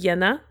out with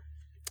Yena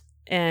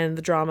and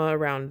the drama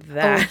around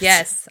that. Oh,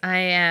 yes, I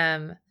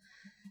am.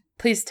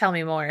 Please tell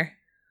me more.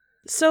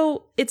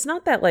 So it's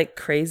not that like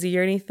crazy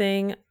or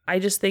anything. I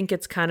just think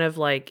it's kind of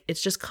like,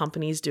 it's just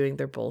companies doing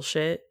their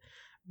bullshit,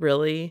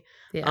 really.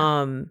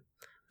 Yeah.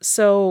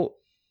 So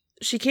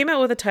she came out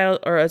with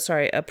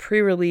a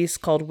pre-release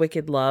called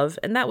Wicked Love,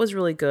 and that was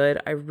really good.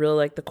 I really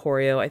like the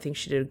choreo. I think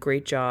she did a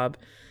great job.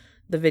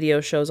 The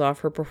video shows off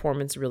her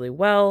performance really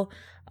well.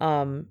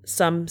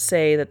 Some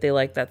say that they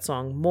like that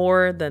song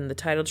more than the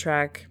title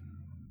track.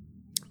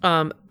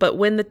 But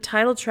when the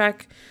title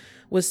track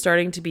was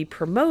starting to be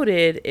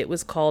promoted, it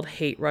was called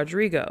Hate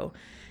Rodrigo.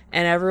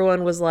 And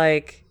everyone was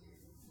like,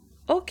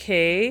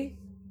 okay,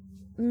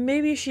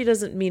 maybe she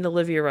doesn't mean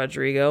Olivia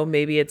Rodrigo.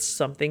 Maybe it's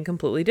something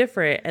completely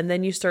different. And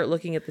then you start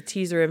looking at the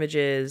teaser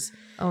images.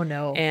 Oh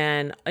no.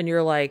 And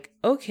you're like,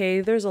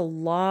 okay, there's a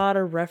lot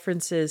of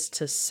references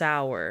to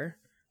Sour.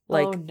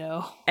 Like, oh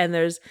no. And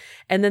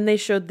then they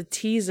showed the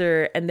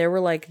teaser and there were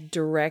like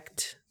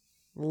direct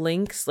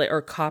links like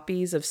or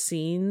copies of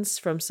scenes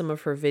from some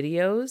of her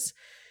videos.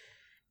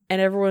 And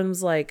everyone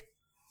was like,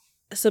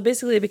 so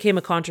basically it became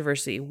a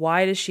controversy.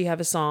 Why does she have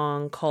a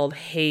song called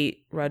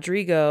Hate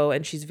Rodrigo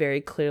and she's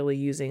very clearly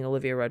using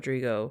Olivia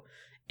Rodrigo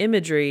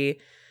imagery?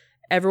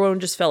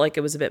 Everyone just felt like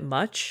it was a bit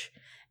much.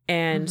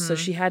 And so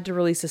she had to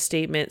release a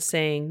statement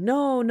saying,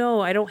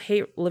 no, I don't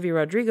hate Olivia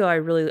Rodrigo.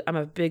 I'm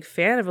a big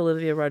fan of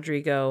Olivia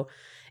Rodrigo.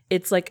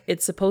 It's like,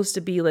 it's supposed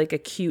to be like a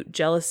cute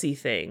jealousy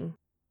thing.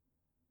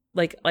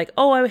 Like, I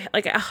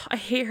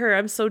hate her.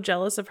 I'm so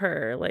jealous of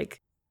her.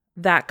 Like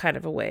that kind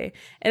of a way.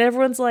 And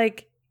everyone's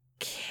like,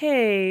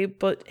 okay,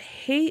 but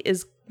hate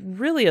is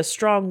really a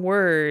strong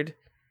word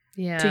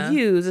to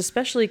use,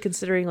 especially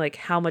considering like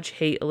how much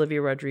hate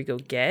Olivia Rodrigo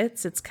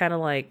gets. It's kind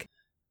of like,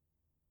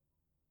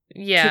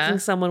 kicking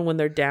someone when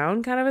they're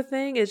down kind of a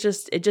thing.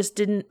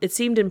 It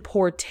seemed in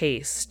poor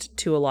taste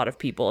to a lot of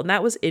people. And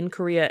that was in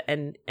Korea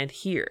and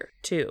here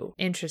too.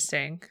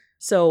 Interesting.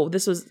 So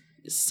this was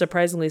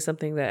surprisingly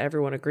something that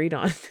everyone agreed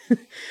on.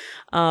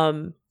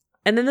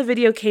 And then the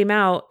video came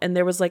out and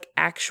there was like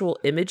actual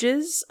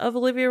images of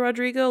Olivia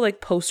Rodrigo, like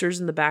posters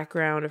in the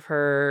background of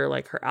her,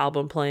 like her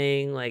album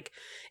playing. Like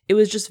it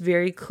was just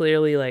very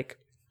clearly like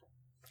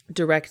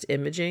direct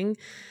imaging.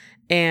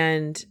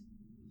 And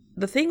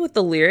the thing with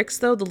the lyrics,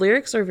 though, the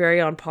lyrics are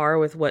very on par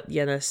with what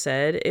Yena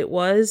said it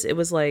was. It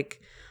was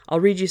like,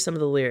 I'll read you some of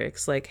the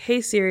lyrics. Like,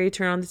 hey, Siri,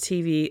 turn on the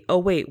TV. Oh,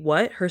 wait,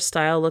 what? Her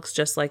style looks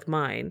just like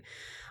mine.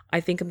 I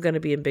think I'm going to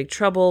be in big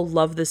trouble.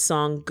 Love this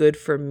song. Good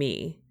for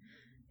me.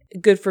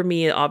 Good for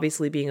me,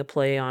 obviously being a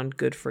play on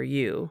good for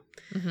you.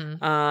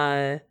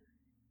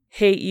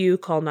 Hate you.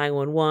 Call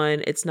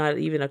 911. It's not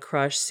even a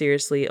crush.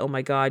 Seriously. Oh,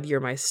 my God. You're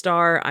my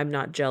star. I'm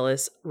not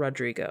jealous.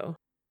 Rodrigo.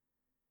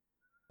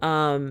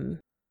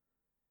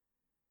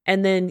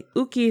 And then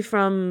Uki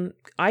from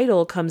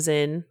Idol comes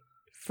in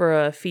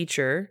for a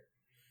feature.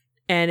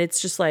 And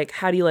it's just like,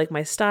 how do you like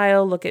my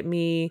style? Look at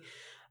me.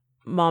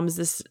 Mom's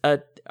this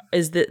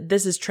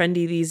this is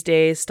trendy these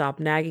days. Stop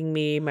nagging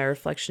me. My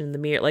reflection in the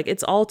mirror. Like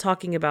it's all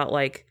talking about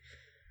like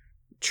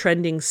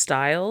trending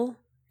style.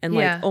 And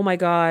like, oh my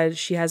God,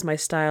 she has my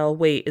style.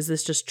 Wait, is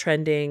this just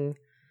trending?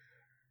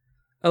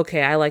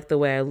 Okay, I like the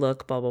way I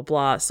look, blah, blah,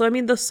 blah. So, I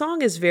mean, the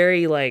song is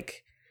very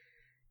like,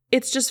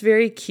 it's just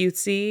very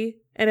cutesy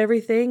and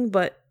everything,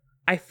 but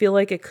I feel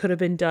like it could have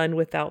been done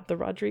without the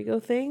Rodrigo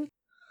thing.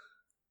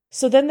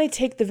 So then they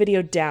take the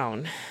video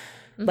down.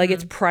 Like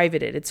it's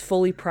privated. It's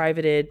fully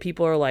privated.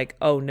 People are like,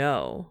 oh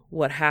no,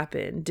 what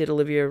happened? Did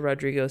Olivia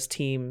Rodrigo's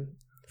team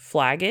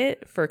flag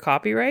it for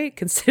copyright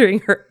considering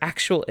her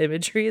actual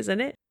imagery is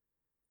in it?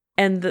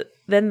 And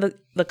then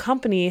the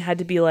company had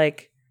to be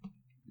like,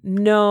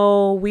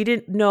 no, we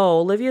didn't. No,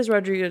 Olivia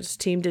Rodrigo's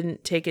team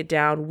didn't take it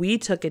down. We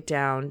took it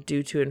down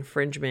due to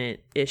infringement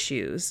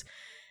issues.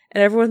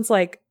 And everyone's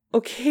like,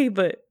 okay,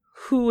 but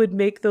who would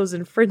make those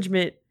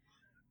infringement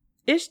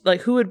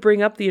like who would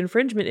bring up the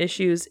infringement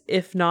issues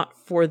if not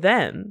for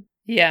them?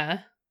 Yeah.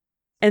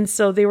 And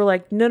so they were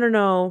like,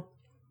 no.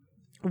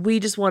 We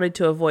just wanted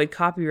to avoid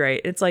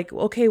copyright. It's like,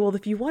 okay, well,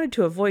 if you wanted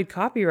to avoid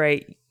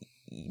copyright,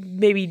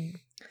 maybe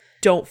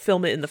don't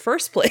film it in the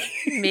first place.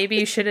 Maybe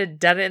you should have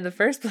done it in the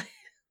first place.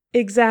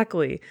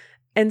 Exactly.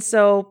 And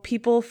so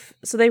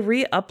so they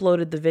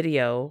re-uploaded the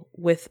video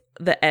with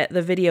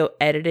the video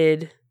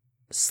edited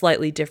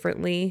slightly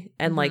differently,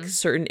 and like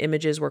certain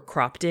images were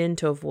cropped in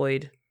to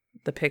avoid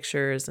the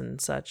pictures and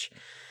such.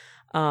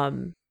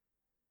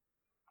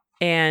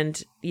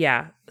 And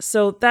yeah,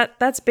 so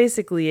that's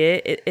basically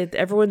it.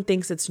 Everyone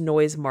thinks it's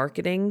noise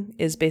marketing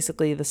is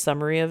basically the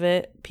summary of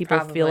it.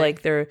 People feel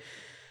like they're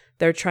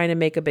trying to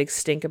make a big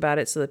stink about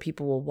it so that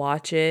people will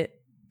watch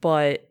it.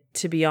 But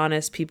to be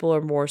honest, people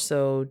are more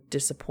so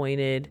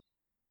disappointed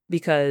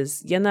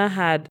because Yena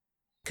had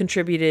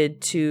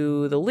contributed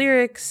to the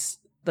lyrics,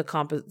 the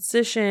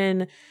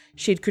composition.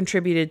 She'd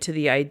contributed to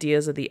the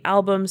ideas of the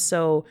album.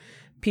 So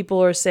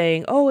people are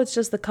saying, oh, it's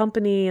just the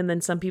company. And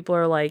then some people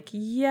are like,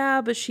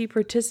 yeah, but she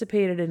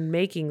participated in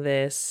making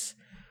this.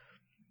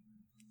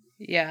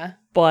 Yeah.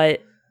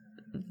 But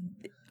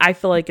I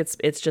feel like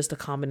it's just a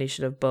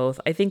combination of both.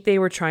 I think they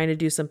were trying to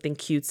do something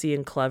cutesy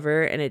and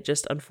clever, and it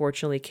just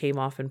unfortunately came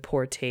off in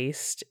poor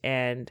taste.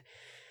 And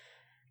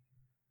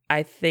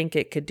I think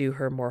it could do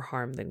her more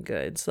harm than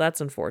good. So that's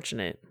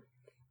unfortunate.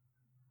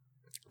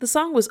 The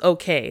song was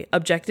okay.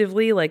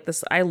 Objectively, like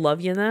this, I love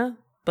Yena,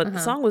 but the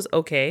song was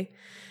okay.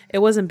 It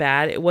wasn't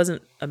bad. It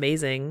wasn't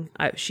amazing.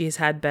 She's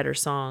had better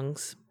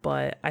songs,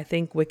 but I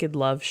think Wicked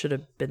Love should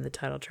have been the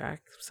title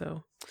track.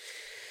 So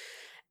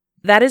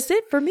that is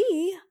it for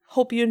me.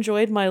 Hope you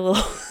enjoyed my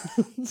little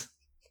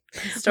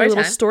Story a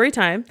little time. story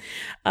time.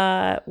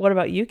 What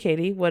about you,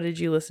 Katie? What did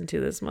you listen to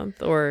this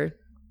month or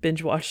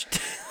binge watched?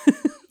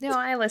 No,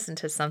 I listened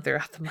to some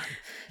throughout the month.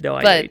 No,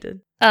 I know you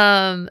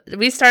did.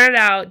 We started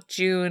out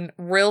June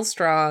real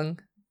strong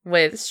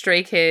with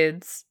Stray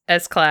Kids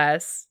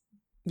S-Class.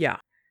 Yeah.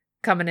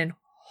 Coming in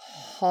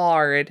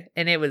hard,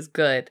 and it was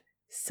good.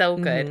 So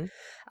good.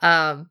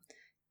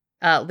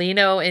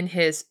 Lino in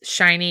his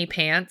shiny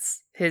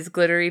pants, his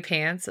glittery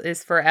pants,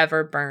 is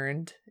forever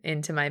burned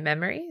into my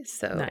memory.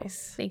 So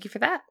nice. Thank you for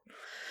that.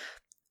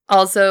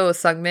 Also,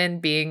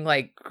 Sungmin being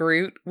like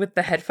Groot with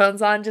the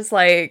headphones on, just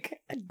like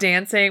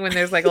dancing when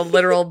there's like a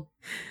literal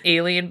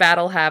alien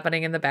battle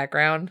happening in the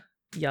background.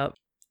 Yup.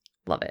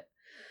 Love it.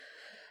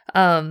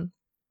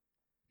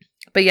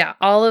 But yeah,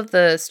 all of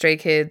the Stray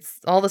Kids,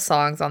 all the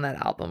songs on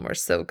that album were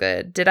so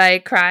good. Did I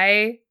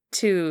cry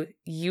to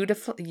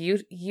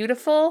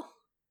Beautiful?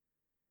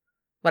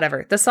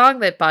 Whatever. The song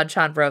that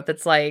Banchan wrote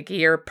that's like,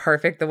 you're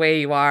perfect the way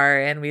you are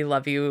and we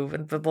love you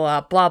and blah, blah,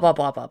 blah, blah,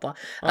 blah, blah, blah.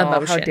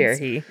 Oh, how dare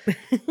he?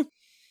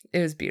 It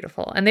was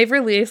beautiful. And they've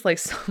released like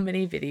so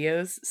many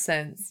videos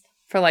since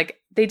for like,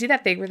 they do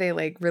that thing where they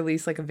like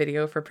release like a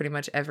video for pretty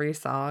much every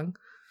song.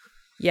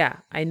 Yeah,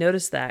 I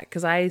noticed that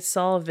because I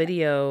saw a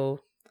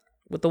video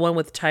with the one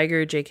with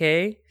Tiger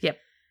JK. Yep.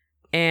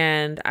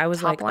 And I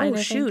was Top like, line,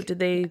 oh, shoot, did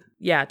they?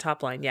 Yeah,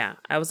 Top Line. Yeah.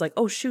 I was like,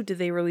 oh, shoot, did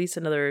they release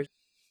another,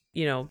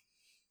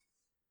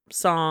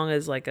 song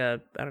as like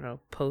a, I don't know,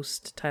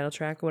 post title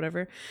track or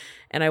whatever?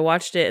 And I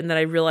watched it and then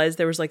I realized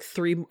there was like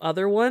 3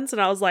 other ones and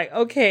I was like,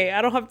 okay,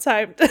 I don't have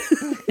time.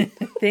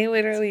 They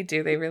literally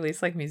do. They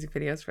release like music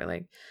videos for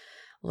like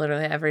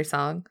literally every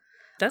song.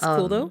 That's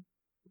cool though.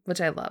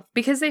 Which I love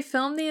because they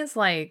film these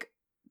like,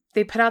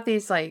 they put out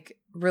these like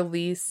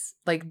release,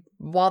 like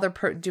while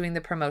they're doing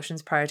the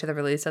promotions prior to the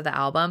release of the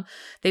album,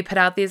 they put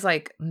out these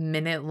like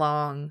minute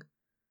long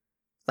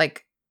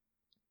like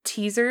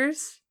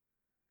teasers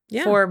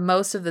for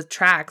most of the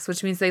tracks,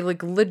 which means they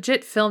like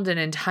legit filmed an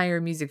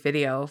entire music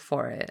video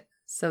for it.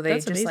 So they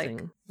That's just amazing.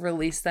 like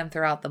release them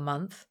throughout the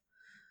month.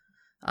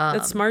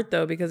 That's smart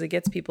though, because it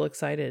gets people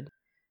excited.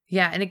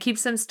 Yeah, and it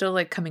keeps them still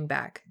like coming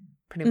back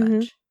pretty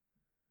much.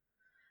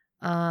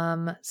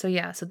 So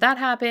that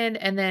happened,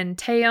 and then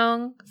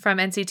Taeyong from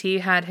NCT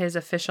had his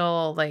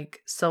official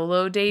like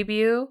solo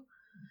debut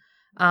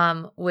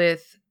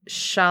with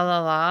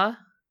Shalala.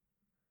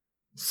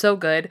 So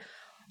good.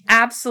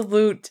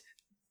 Absolute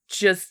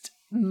just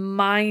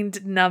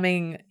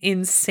mind-numbing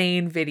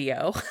insane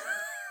video.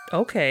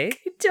 Okay.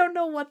 I don't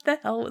know what the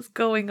hell was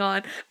going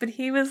on, but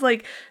he was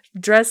like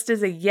dressed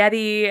as a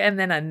Yeti and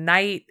then a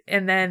knight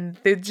and then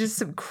there's just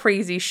some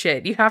crazy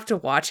shit. You have to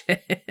watch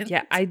it.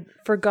 Yeah, I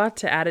forgot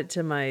to add it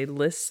to my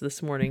list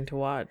this morning to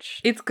watch.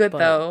 It's good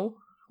though.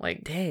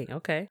 Like, dang,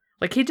 okay.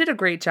 Like he did a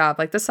great job.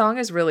 Like the song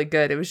is really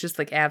good. It was just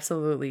like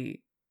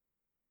absolutely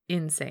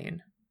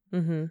insane.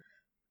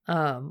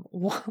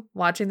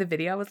 Watching the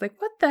video, I was like,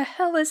 what the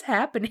hell is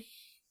happening?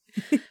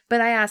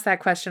 But I asked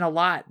that question a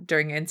lot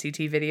during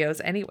NCT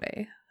videos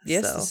anyway.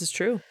 Yes, this is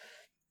true.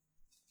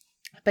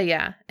 But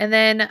yeah. And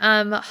then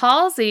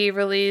Halsey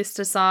released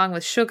a song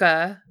with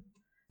Suga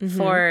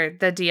for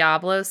the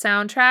Diablo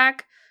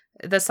soundtrack.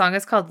 The song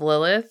is called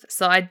Lilith.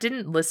 So I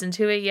didn't listen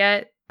to it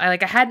yet. I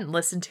hadn't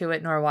listened to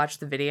it nor watched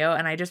the video,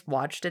 and I just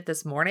watched it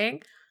this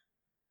morning.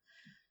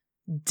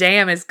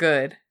 Damn, it's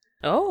good.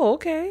 Oh,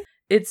 okay.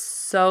 It's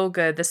so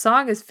good. The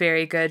song is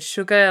very good.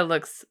 Suga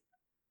looks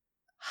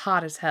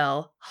hot as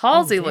hell.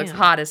 Halsey looks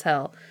hot as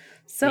hell.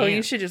 So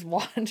you should just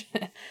watch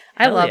it.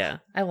 I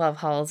love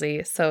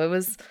Halsey.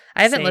 So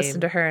I haven't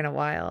listened to her in a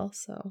while.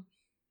 So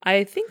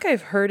I think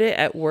I've heard it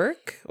at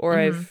work, or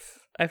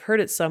I've heard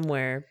it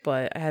somewhere,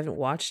 but I haven't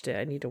watched it.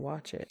 I need to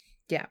watch it.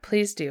 Yeah,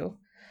 please do.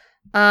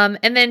 And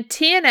then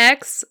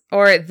TNX,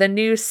 or the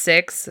New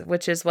Six,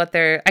 which is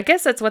I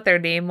guess that's what their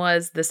name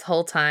was this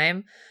whole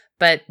time,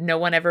 but no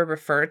one ever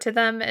referred to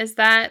them as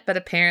that. But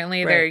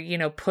apparently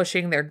they're,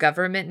 pushing their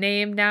government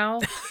name now.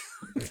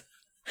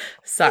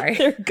 Sorry.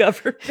 Their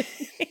government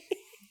name.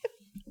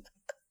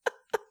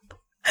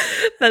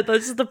 That's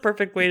just the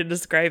perfect way to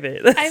describe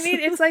it. I mean,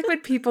 it's like when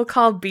people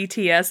call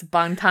BTS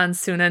Bangtan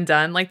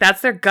Sunandan, like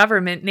that's their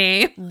government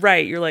name.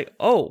 Right. You're like,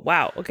 oh,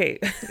 wow. Okay.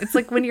 It's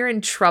like when you're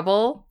in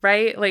trouble,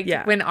 right? Like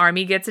when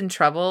ARMY gets in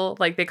trouble,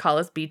 like they call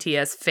us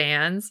BTS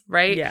fans,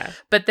 right? Yeah.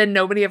 But then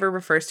nobody ever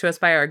refers to us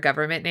by our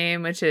government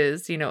name, which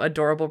is,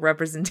 adorable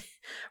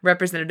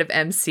representative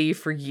MC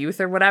for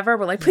youth or whatever.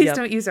 We're like, please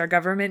don't use our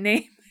government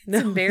name.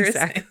 It's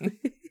embarrassing. Exactly.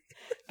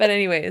 But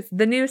anyways,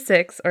 the New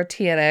Six, or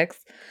TNX,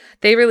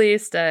 they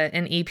released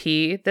an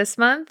EP this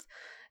month,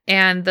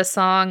 and the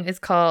song is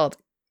called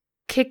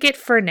Kick It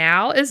For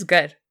Now. Is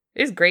good.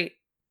 It's great.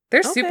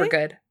 They're super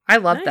good. I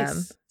love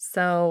them.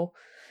 So,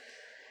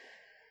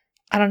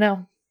 I don't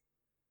know.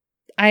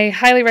 I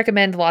highly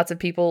recommend lots of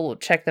people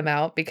check them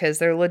out because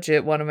they're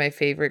legit one of my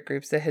favorite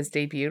groups that has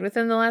debuted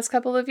within the last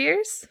couple of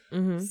years.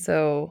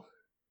 So,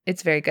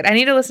 it's very good. I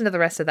need to listen to the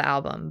rest of the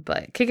album,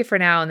 but Kick It For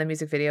Now and the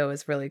music video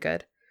is really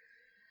good.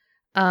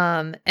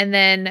 And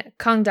then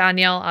Kang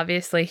Daniel,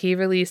 obviously, he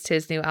released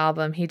his new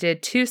album. He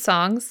did 2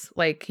 songs.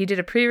 Like, he did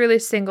a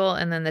pre-release single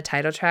and then the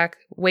title track,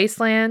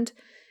 Wasteland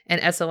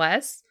and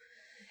SOS.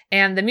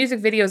 And the music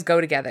videos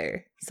go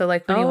together. So,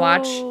 like, when you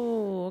watch,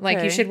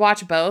 like, you should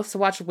watch both. So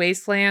watch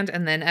Wasteland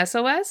and then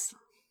SOS.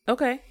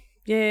 Okay.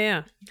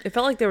 Yeah. It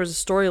felt like there was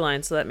a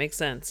storyline, so that makes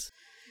sense.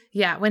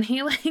 Yeah, when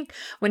he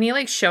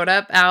showed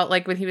up out,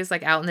 like when he was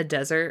like out in the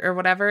desert or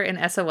whatever in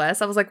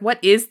SOS, I was like,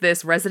 what is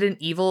this, Resident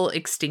Evil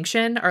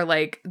Extinction? Or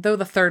like, though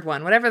the third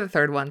one, whatever the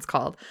third one's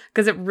called,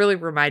 because it really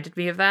reminded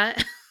me of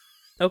that.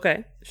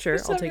 Okay, sure,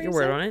 I'll take your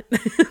word on it.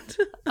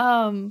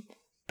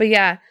 But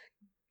yeah,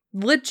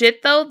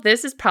 legit though,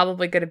 this is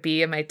probably going to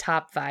be in my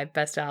top 5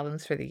 best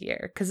albums for the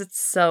year because it's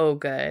so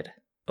good.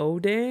 Oh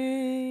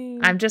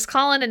dang! I'm just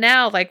calling it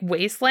now. Like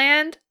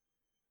Wasteland,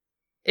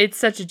 it's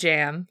such a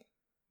jam.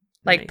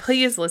 Like, nice.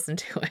 Please listen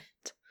to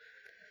it.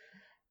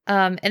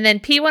 And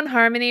then P1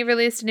 Harmony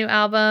released a new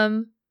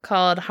album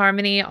called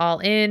Harmony All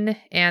In,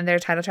 and their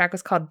title track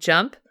was called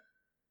Jump.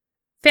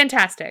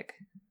 Fantastic.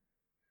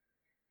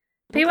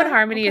 P1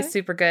 Harmony is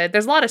super good.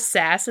 There's a lot of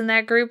sass in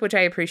that group, which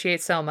I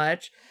appreciate so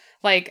much.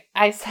 Like,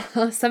 I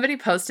saw somebody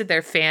posted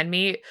their fan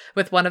meet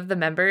with one of the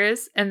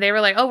members, and they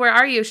were like, oh, where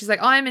are you? She's like,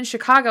 oh, I'm in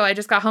Chicago. I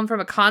just got home from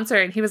a concert.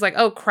 And he was like,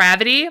 oh,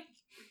 Gravity?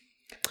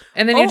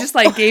 And then he just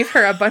like gave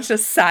her a bunch of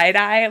side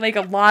eye, like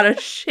a lot of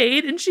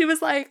shade. And she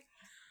was like,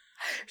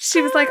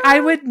 I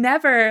would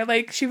never.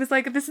 Like, she was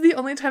like, this is the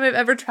only time I've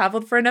ever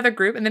traveled for another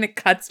group. And then it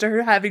cuts to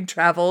her having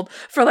traveled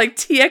for like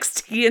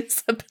TXT and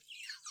somebody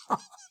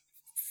else.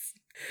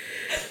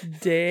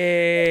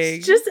 Dang.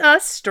 It's just a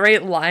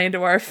straight line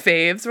to our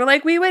faves. We're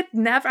like,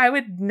 I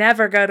would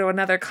never go to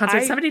another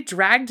concert. Somebody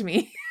dragged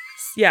me.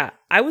 Yeah,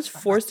 I was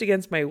forced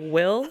against my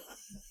will.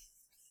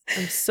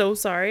 I'm so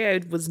sorry.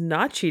 I was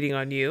not cheating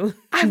on you.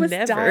 I was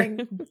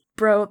dying.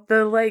 Bro,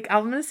 I'm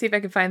going to see if I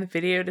can find the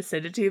video to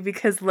send it to you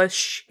because the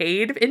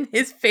shade in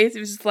his face, it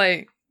was just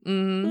like,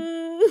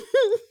 I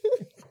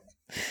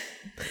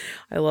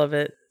love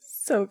it.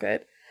 So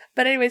good.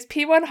 But anyways,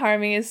 P1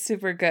 Harmony is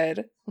super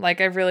good.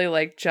 Like, I really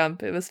like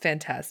Jump. It was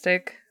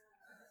fantastic.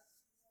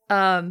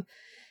 And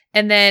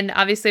then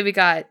obviously we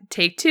got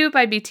Take 2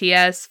 by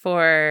BTS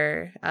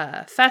for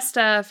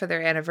Festa for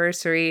their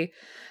anniversary.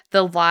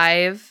 The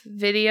live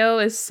video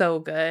is so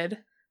good.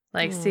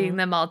 Like seeing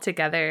them all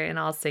together and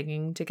all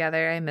singing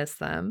together. I miss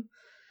them.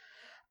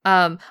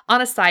 On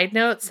a side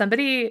note,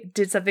 somebody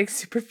did something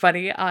super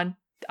funny on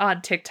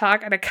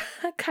TikTok and I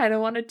kind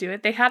of want to do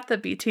it. They have the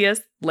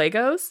BTS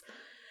Legos.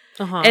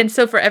 And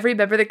so for every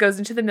member that goes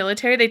into the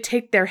military, they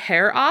take their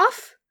hair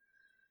off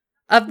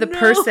of the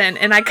person.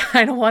 And I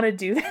kind of want to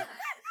do that.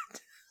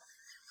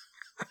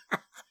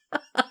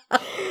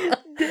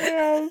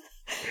 Damn.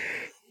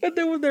 And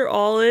then when they're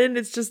all in,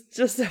 it's just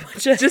a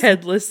bunch of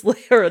hairless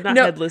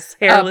Legos.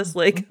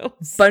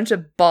 Bunch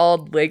of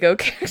bald Lego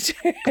characters.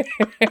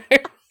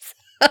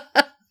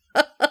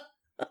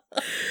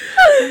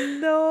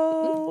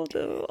 No.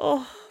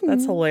 Oh,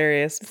 that's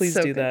hilarious. Please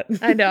do that.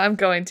 I know, I'm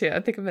going to. I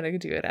think I'm going to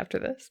do it after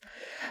this.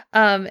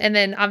 And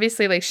then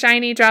obviously like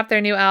SHINee dropped their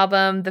new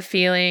album. The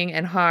Feeling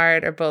and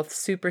Hard are both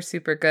super,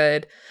 super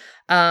good.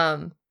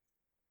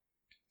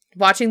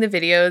 Watching the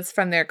videos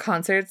from their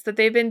concerts that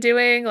they've been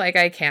doing, like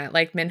I can't.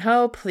 Like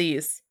Minho,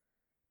 please.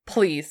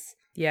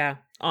 Yeah,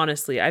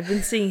 honestly, I've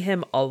been seeing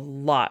him a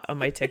lot on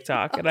my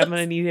TikTok, and I'm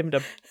gonna need him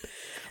to.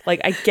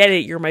 Like, I get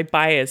it, you're my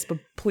bias, but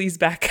please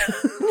back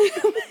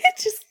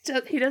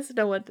up. He doesn't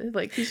know what.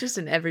 Like, he's just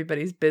in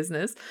everybody's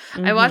business.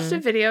 I watched a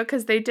video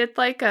because they did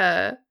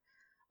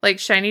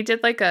SHINee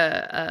did like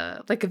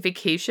a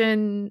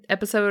vacation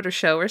episode or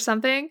show or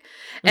something.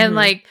 And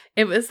like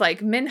it was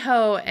like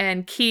Minho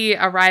and Key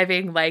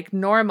arriving like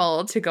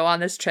normal to go on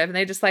this trip and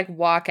they just like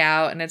walk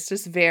out and it's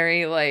just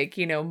very like,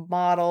 you know,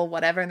 model,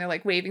 whatever, and they're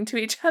like waving to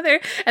each other.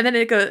 And then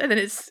it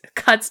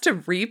cuts to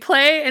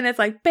replay and it's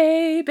like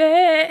baby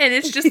and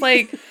it's just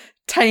like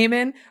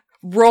Taemin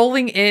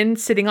rolling in,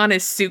 sitting on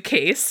his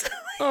suitcase.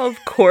 Of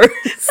course.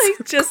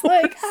 Like just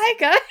like, hi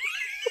guys.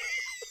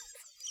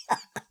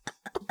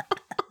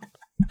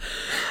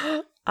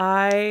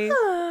 It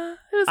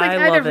was like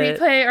either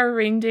replay or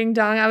ring ding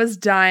dong. I was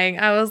dying.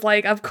 I was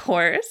like, of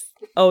course.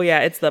 Oh yeah,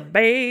 it's the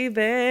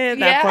baby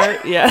that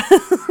part. Yeah.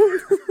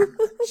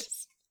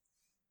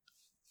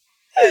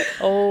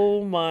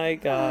 Oh my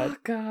god. Oh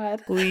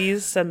god.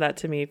 Please send that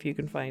to me if you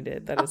can find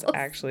it. That is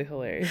actually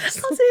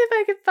hilarious. I'll see if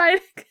I can find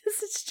it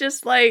because it's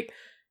just like,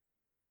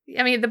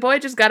 I mean, the boy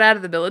just got out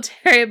of the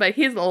military, but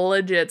he's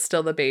legit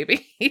still the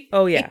baby.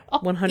 Oh yeah,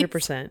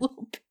 100%.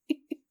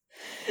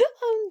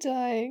 I'm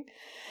dying.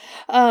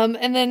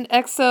 And then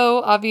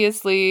EXO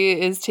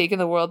obviously is taking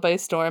the world by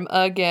storm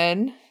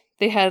again.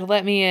 They had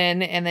Let Me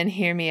In and then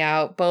Hear Me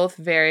Out. Both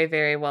very,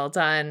 very well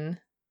done.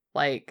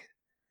 Like,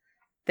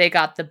 they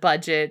got the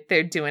budget.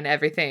 They're doing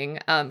everything.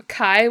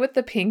 Kai with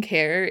the pink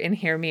hair in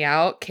Hear Me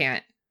Out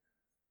can't.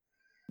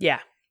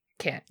 Yeah.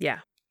 Can't. Yeah.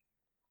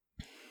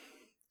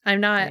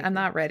 I'm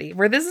not ready.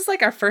 Where this is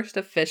like our first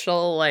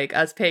official, like,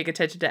 us paying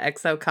attention to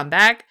EXO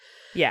comeback.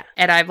 Yeah.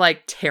 And I'm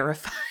like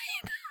terrified.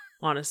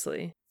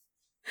 Honestly.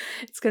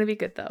 It's gonna be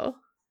good though.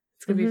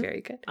 It's gonna be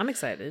very good. I'm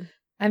excited.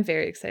 I'm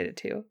very excited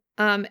too.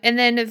 And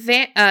then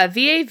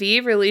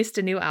VAV released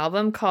a new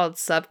album called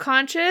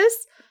Subconscious.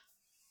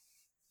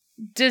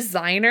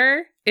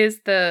 Designer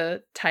is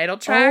the title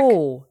track.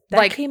 Oh,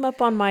 that came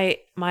up on my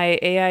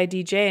AI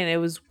DJ and it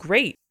was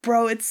great.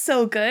 Bro, it's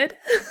so good.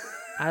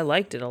 I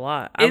liked it a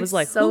lot. I was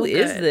like, so who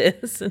is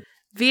this?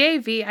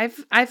 VAV,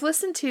 I've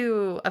listened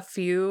to a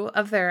few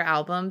of their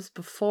albums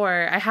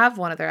before. I have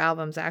one of their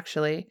albums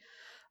actually.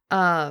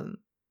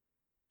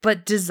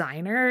 But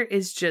Designer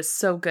is just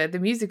so good. The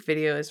music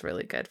video is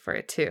really good for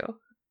it too.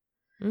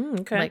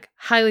 Okay. Like,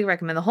 highly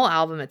recommend. The whole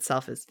album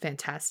itself is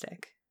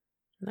fantastic.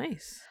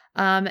 Nice.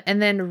 And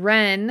then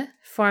Ren,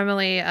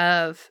 formerly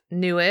of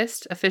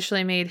Newest,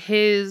 officially made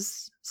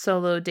his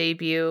solo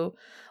debut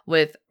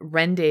with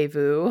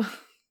Rendezvous.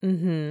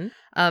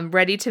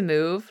 Ready to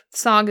Move. The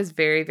song is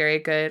very, very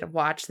good.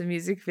 Watch the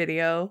music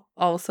video.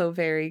 Also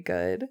very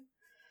good.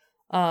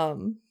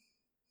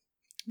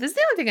 This is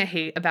the only thing I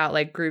hate about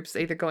like groups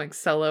either going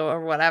solo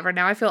or whatever.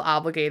 Now I feel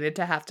obligated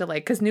to have to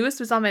like, because Newest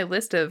was on my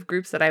list of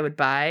groups that I would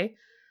buy.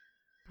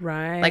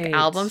 Right. Like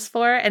albums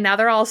for, and now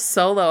they're all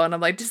solo, and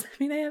I'm like, does that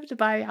mean I have to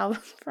buy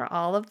albums for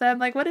all of them?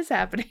 Like, what is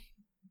happening?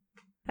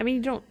 I mean,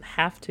 you don't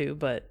have to,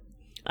 but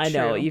I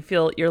know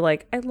you're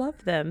like, I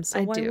love them,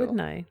 so why wouldn't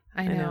I?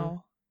 I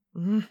know.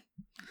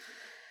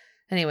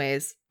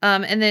 Anyways,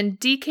 and then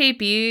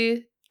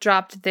DKB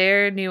dropped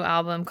their new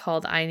album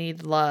called I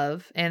Need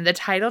Love, and the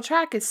title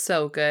track is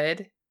so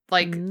good.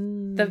 Like,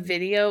 the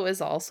video is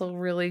also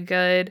really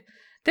good.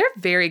 They're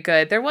very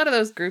good. They're one of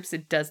those groups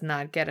that does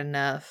not get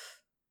enough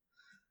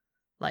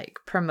like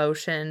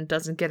promotion,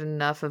 doesn't get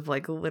enough of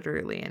like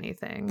literally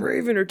anything.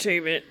 Brave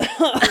Entertainment.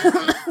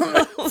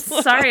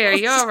 Sorry, are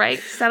you all right?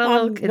 You sound a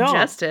little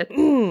congested.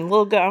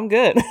 No. I'm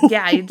good.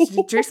 Yeah, you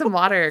drink some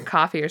water or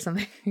coffee or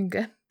something.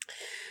 Good.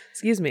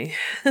 Excuse me.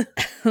 Just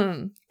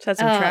had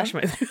some trash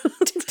in my throat.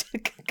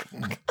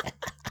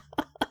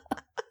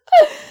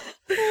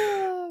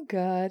 Oh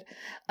god.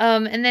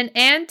 And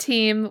then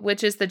Team,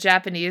 which is the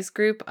Japanese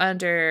group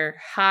under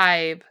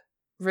Hybe,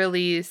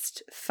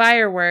 released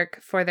Firework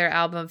for their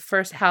album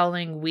First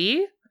Howling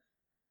We.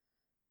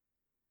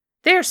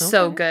 They're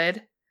so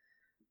good.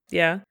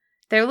 Yeah.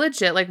 They're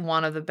legit like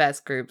one of the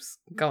best groups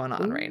going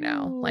on right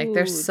now. Like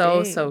they're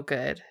so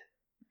good.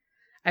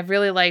 I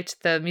really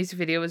liked the music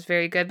video was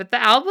very good, but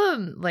the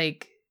album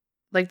like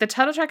the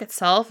title track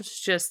itself is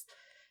just,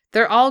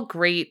 they're all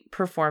great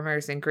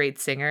performers and great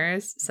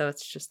singers, so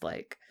it's just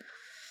like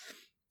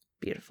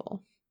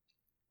beautiful.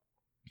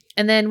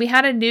 And then we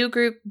had a new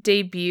group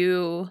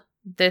debut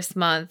this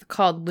month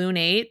called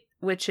Lunate,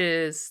 which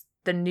is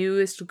the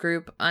newest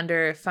group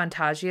under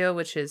Fantagio,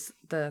 which is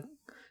the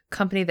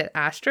company that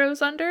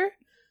Astro's under.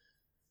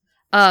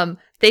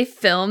 They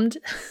filmed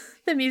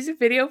the music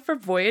video for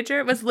Voyager.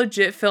 It was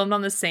legit filmed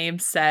on the same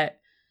set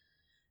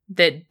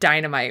that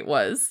Dynamite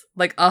was,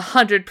 like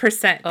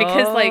 100%,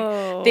 because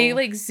like they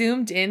like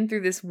zoomed in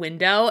through this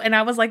window, and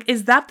I was like,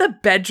 is that the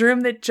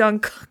bedroom that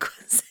Jungkook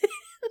was in?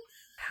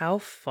 How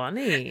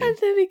funny. At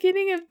the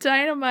beginning of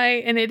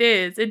Dynamite, and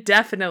it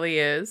definitely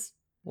is.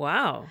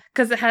 Wow.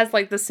 Because it has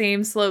like the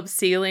same slope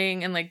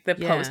ceiling and like the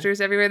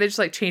posters everywhere. They just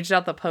like changed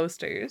out the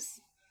posters.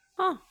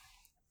 Oh.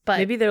 But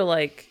maybe they're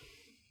like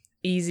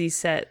easy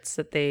sets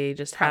that they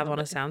just have on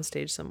a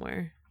soundstage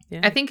somewhere.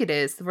 Yeah. I think it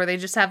is, where they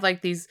just have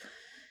like these,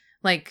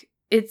 like,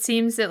 it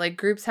seems that like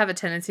groups have a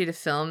tendency to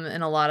film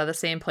in a lot of the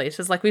same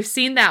places. Like we've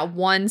seen that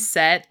one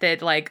set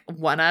that like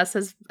One Us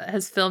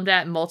has filmed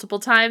at multiple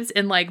times,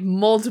 and like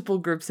multiple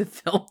groups have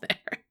filmed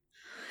there.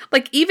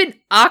 Like even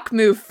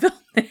Akmu filmed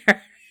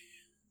there.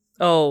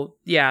 Oh,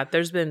 yeah.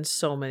 There's been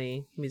so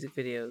many music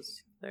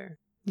videos there.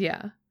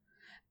 Yeah.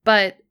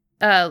 But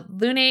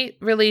Lunate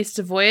released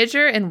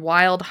Voyager and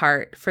Wild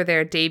Heart for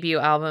their debut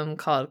album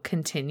called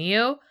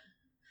Continue.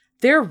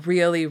 They're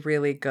really,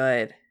 really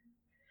good.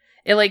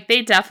 It like,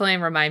 they definitely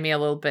remind me a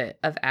little bit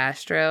of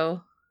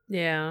Astro.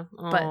 Yeah.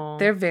 But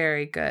they're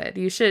very good.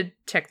 You should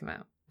check them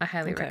out. I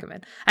highly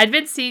recommend. I'd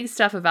been seeing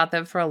stuff about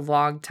them for a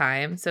long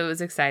time, so it's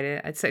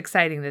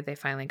exciting that they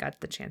finally got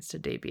the chance to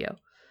debut.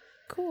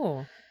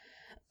 Cool.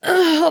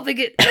 Hope they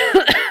get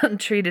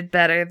treated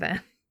better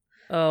then.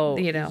 Oh,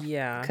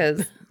 yeah.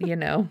 Because,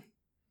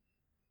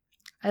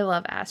 I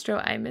love Astro.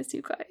 I miss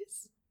you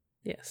guys.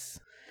 Yes.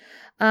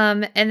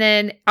 And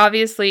then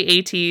obviously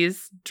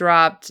ATEEZ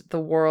dropped The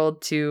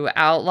World to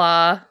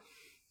Outlaw.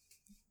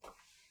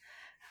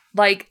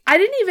 Like, I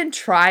didn't even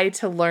try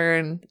to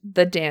learn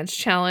the dance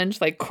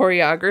challenge, like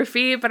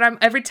choreography, but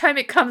every time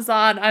it comes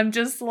on, I'm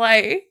just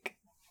like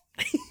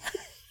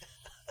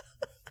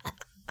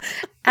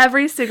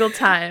every single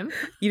time.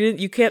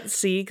 You can't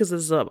see because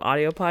this is an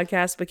audio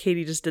podcast, but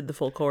Katie just did the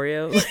full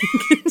choreo.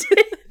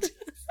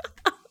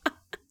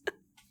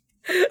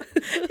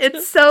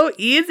 It's so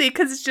easy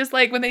because it's just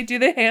like when they do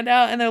the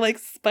handout and they're like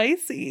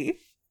spicy.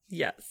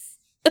 Yes.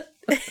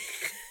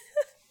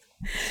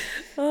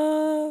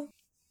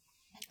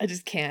 I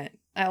just can't.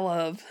 I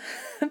love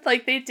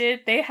like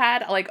they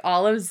had like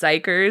all of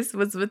Zikers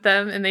was with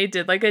them and they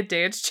did like a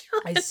dance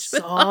challenge. I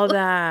saw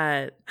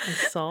that. I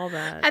saw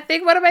that. I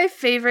think one of my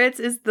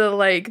favorites is the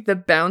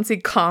bouncy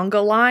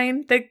conga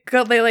line that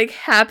they like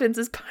happens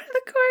as part of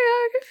the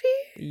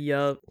choreography.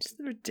 Yup. Just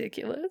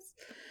ridiculous.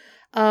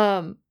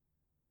 But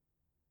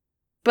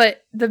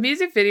the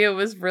music video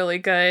was really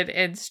good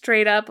and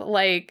straight up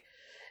like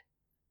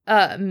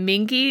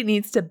Minky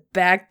needs to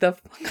back the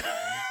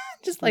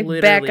just like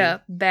Literally.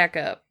 back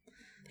up.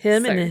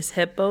 Him Sorry. and his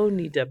hippo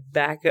need to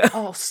back up.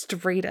 Oh,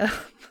 straight up.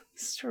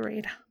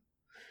 Straight up.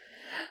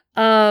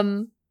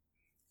 And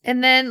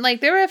then like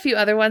there were a few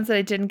other ones that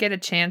I didn't get a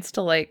chance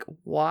to like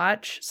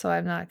watch, so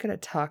I'm not gonna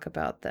talk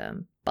about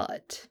them.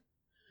 But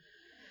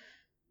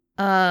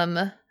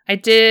I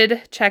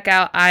did check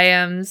out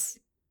I.Am's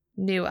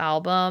new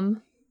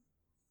album.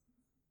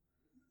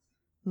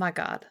 My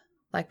God.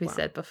 Like we Wow.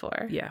 said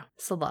before. Yeah.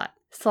 It's a lot.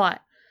 It's a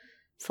lot.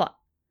 It's a lot.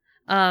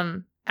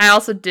 I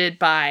also did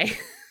buy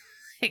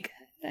like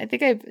I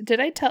think did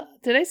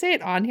I say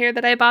it on here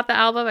that I bought the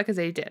album? Because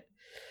I did.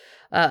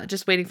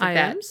 Just waiting for that.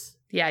 I.Am's?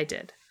 Yeah, I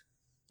did.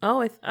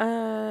 Oh,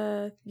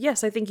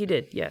 yes, I think you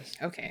did. Yes.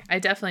 Okay. I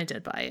definitely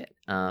did buy it.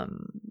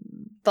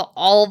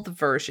 All the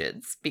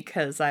versions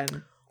because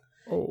I'm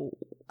Oh.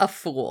 a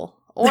fool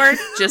or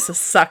just a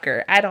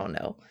sucker. I don't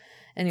know.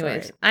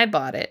 Anyways, Right. I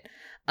bought it.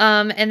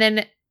 And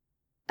then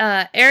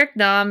Eric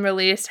Nam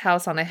released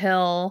House on a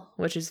Hill,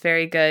 which is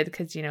very good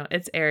because, you know,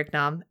 it's Eric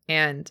Nam.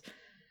 And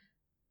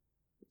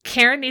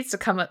Karen needs to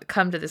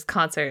come to this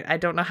concert. I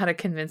don't know how to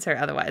convince her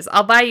otherwise.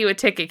 I'll buy you a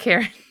ticket,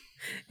 Karen.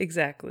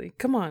 Exactly.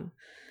 Come on.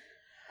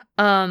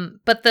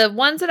 But the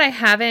ones that I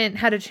haven't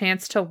had a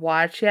chance to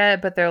watch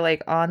yet, but they're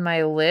like on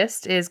my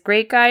list, is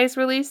Great Guys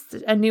released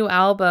a new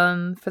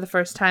album for the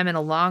first time in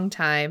a long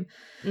time.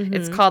 Mhm.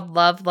 It's called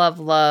Love, Love,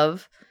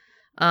 Love.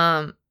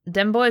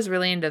 Dem Boy's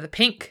really into the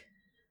pink,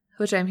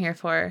 which I'm here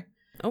for.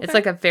 Okay. It's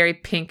like a very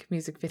pink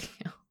music video.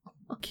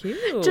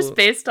 Cute. Just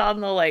based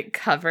on the like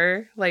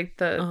cover, like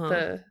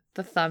the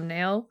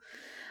thumbnail.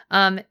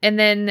 And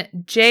then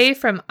Jay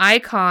from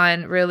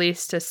Icon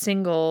released a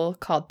single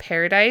called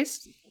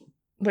Paradise,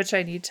 which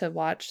I need to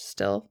watch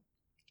still.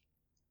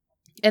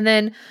 And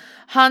then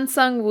Han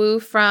Sung-woo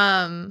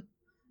from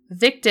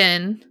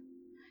Victon,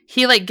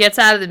 he like gets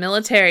out of the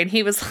military and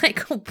he was like,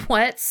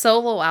 what?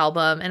 Solo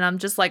album? And I'm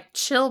just like,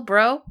 chill,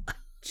 bro.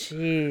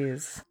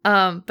 Jeez.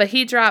 But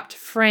he dropped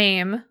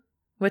Frame,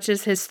 which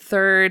is his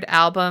third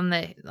album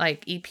that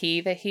like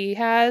EP that he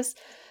has.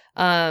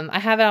 I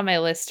have it on my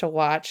list to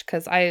watch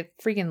because I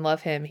freaking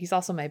love him. He's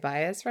also my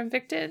bias from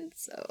Victon,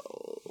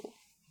 so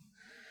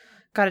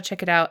gotta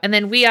check it out. And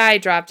then We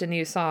dropped a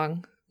new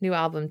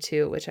album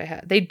too, which I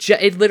had.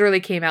 It literally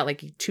came out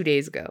like 2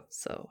 days ago,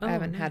 so I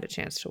haven't had a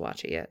chance to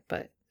watch it yet.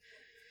 But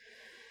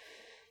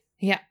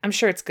yeah, I'm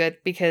sure it's good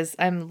because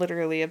I'm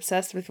literally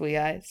obsessed with We.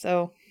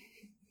 So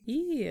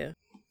Yeah.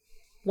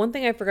 One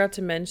thing I forgot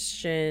to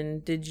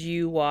mention, did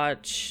you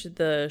watch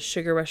the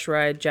Sugar Rush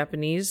Ride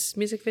Japanese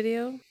music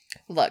video?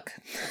 look,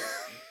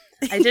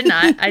 I did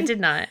not.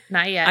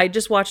 Not yet. I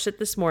just watched it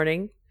this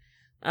morning.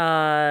 It's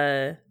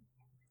a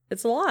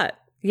lot.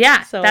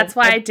 Yeah, So that's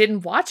why I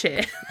didn't watch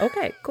it.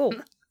 Okay, cool.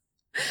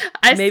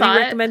 I Maybe saw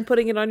recommend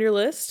putting it on your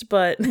list,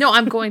 but it. No,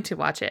 I'm going to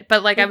watch it.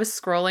 But like I was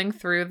scrolling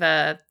through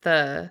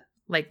the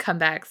like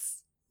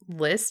comebacks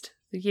list,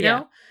 you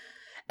know?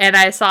 And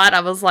I saw it.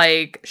 I was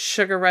like,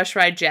 Sugar Rush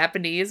Ride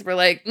Japanese. We're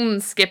like,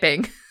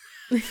 skipping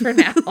for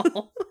now.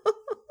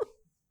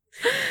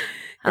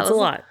 It's a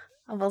lot.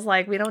 I was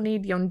like, we don't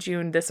need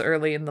Yeonjun this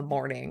early in the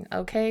morning,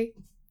 okay?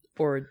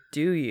 Or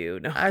do you?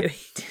 No. I'm I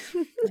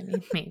kidding.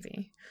 mean,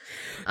 maybe.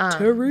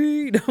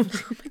 Terry. No. Oh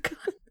my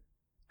God.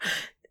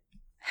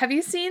 Have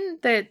you seen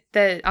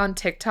that on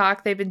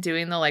TikTok they've been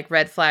doing the like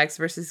red flags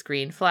versus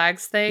green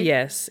flags thing?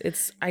 Yes,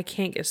 I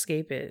can't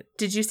escape it.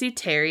 Did you see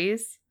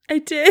Terry's? I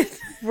did.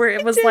 Where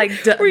it was did. like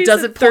Where he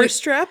doesn't said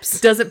thirst traps.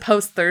 doesn't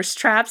post thirst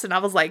traps, and I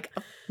was like,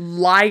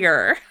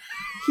 liar.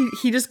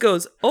 He just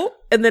goes, oh,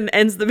 and then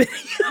ends the video.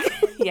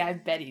 Yeah, I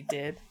bet he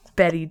did.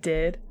 Bet he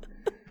did.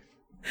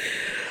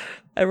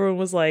 Everyone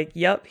was like,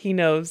 yep, he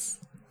knows.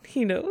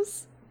 He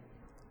knows.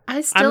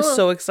 I'm I'm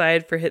so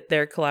excited for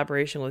their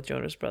collaboration with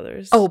Jonas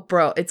Brothers. Oh,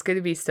 bro, it's going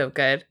to be so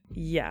good.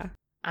 yeah.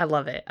 I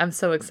love it. I'm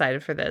so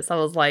excited for this. I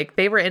was like,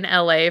 they were in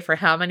LA for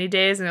how many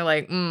days? And they're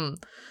like,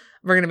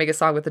 we're going to make a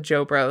song with the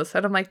Joe Bros.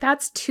 And I'm like,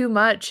 that's too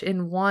much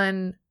in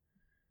one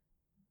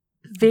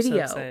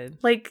video. excited.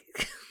 Like,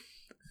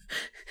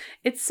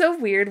 it's so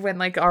weird when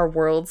like our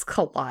worlds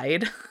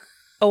collide.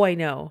 Oh, I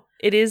know.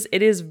 It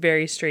is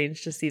very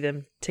strange to see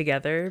them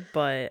together,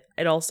 but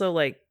it also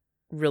like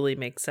really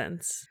makes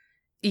sense.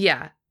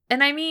 Yeah.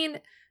 And I mean,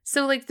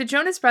 so like the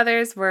Jonas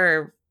Brothers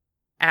were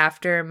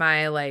after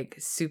my like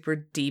super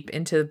deep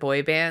into the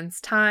boy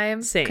bands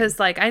time. Same. Because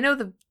like I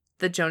know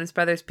the Jonas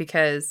Brothers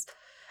because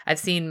I've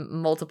seen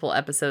multiple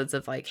episodes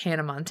of like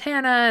Hannah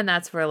Montana, and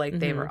that's where like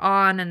they were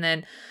on, and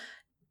then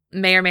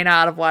may or may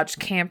not have watched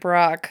Camp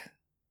Rock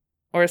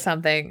or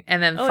something,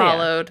 and then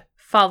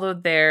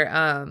followed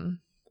their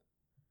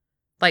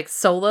like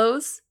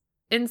solos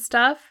in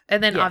stuff.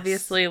 And then Yes.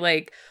 obviously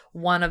like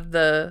one of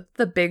the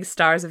big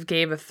stars of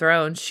Game of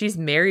Thrones, she's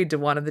married to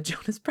one of the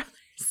Jonas Brothers.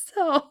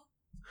 So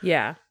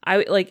Yeah.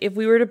 I like if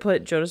we were to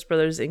put Jonas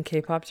Brothers in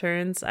K-pop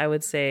terms, I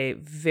would say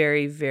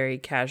very, very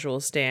casual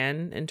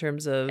stan in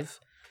terms of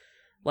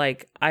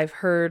like I've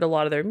heard a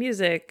lot of their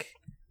music,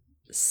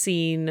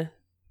 seen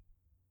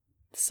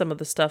some of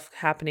the stuff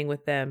happening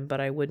with them,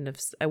 but I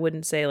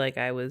wouldn't say like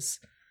I was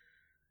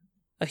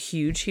a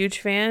huge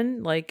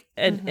fan, like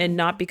and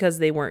not because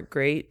they weren't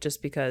great,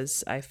 just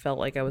because I felt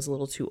like I was a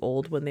little too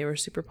old when they were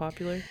super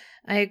popular.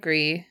 I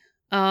agree.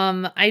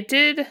 I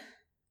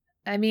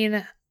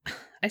mean,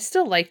 I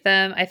still like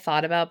them. I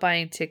thought about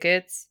buying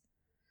tickets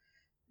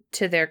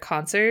to their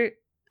concert.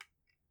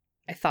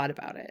 I thought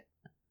about it.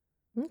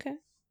 Okay.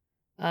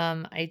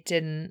 I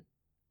didn't.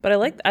 But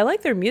I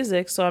like their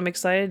music, so I'm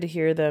excited to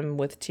hear them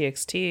with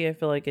TXT. I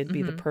feel like it'd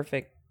be the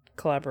perfect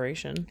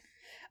collaboration.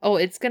 Oh,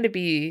 it's gonna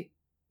be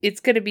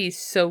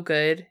so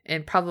good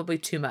and probably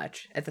too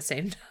much at the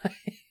same time.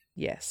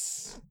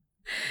 Yes.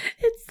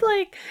 It's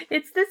like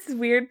it's this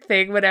weird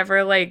thing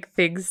whenever like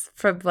things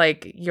from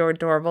like your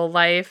normal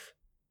life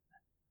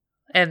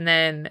and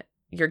then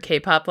your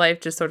K-pop life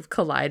just sort of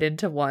collide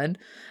into one.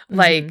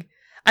 Like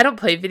I don't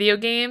play video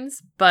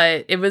games,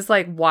 but it was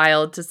like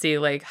wild to see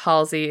like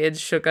Halsey and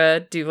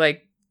Suga do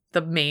like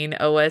the main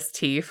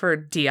OST for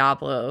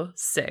Diablo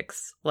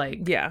 6.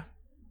 Like, yeah.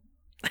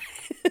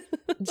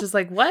 Just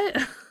like what?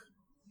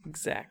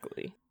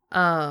 Exactly.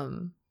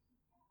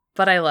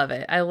 But I love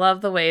it. I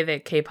love the way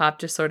that K-pop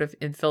just sort of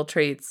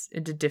infiltrates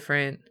into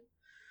different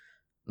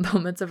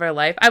moments of our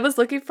life. I was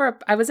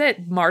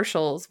at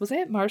Marshall's. Was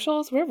I at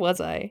Marshall's? Where was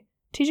I?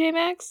 TJ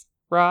Maxx?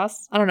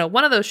 Ross? I don't know.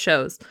 One of those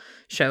stores.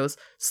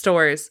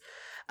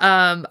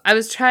 I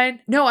was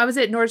at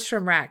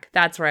Nordstrom Rack.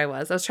 That's where I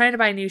was. I was trying to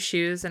buy new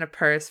shoes and a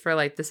purse for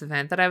like this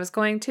event that I was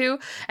going to.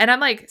 And I'm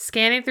like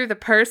scanning through the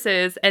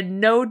purses and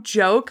no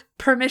joke,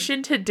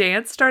 Permission to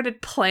Dance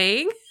started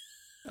playing.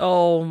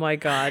 Oh my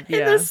God. Yeah.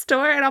 In the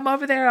store. And I'm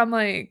over there. I'm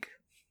like,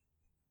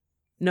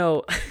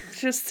 no,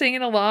 just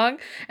singing along.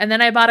 And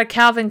then I bought a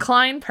Calvin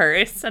Klein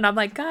purse and I'm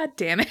like, God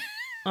damn it.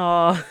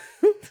 Oh,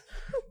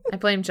 I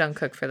blame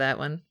Jungkook for that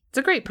one. It's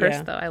a great purse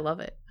though. I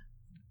love it.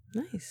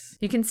 Nice.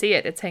 You can see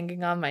it. It's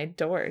hanging on my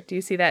door. Do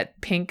you see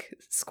that pink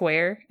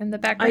square in the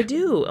background? I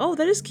do. Oh,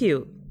 that is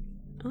cute.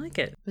 I like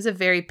it. It was a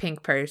very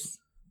pink purse.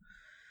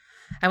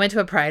 I went to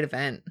a Pride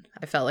event.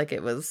 I felt like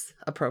it was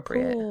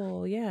appropriate.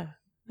 Cool. Yeah.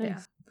 Nice. Yeah.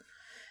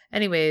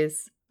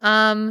 Anyways,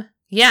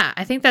 yeah,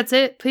 I think that's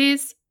it.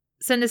 Please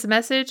send us a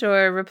message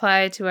or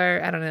reply to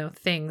our, I don't know,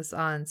 things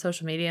on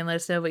social media and let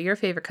us know what your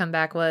favorite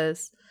comeback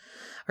was,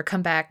 or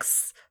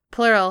comebacks,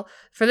 plural,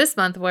 for this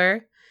month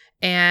were.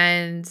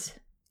 And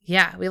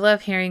yeah, we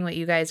love hearing what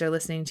you guys are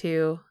listening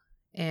to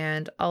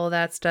and all of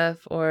that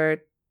stuff, or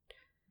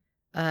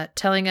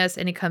telling us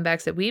any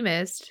comebacks that we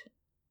missed.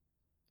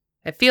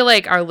 I feel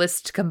like our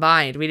list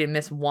combined, we didn't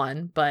miss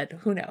one, but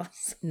who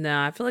knows?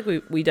 Nah, I feel like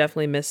we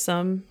definitely missed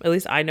some. At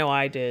least I know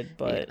I did,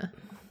 but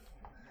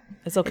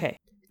it's okay.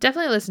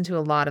 Definitely listen to a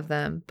lot of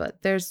them,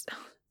 but there's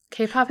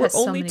K-pop has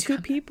so only many two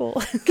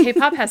people.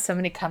 K-pop has so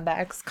many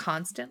comebacks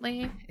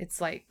constantly. It's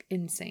like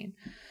insane.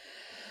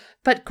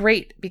 But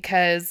great,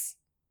 because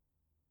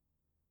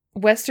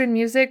Western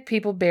music,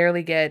 people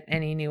barely get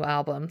any new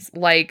albums.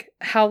 Like,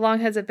 how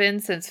long has it been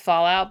since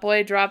Fall Out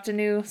Boy dropped a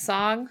new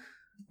song?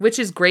 Which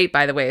is great,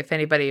 by the way, if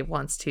anybody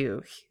wants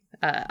to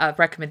a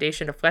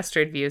recommendation of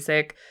Western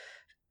music.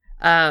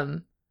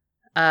 Fall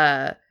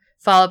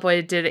Out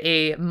Boy did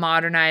a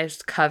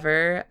modernized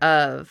cover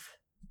of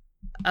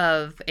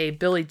a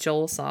Billy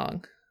Joel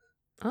song.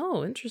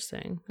 Oh,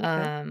 interesting.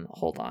 Okay.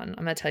 Hold on.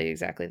 I'm going to tell you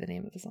exactly the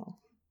name of the song.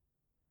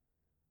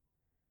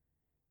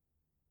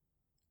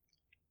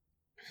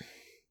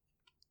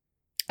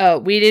 Oh,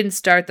 We Didn't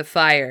Start the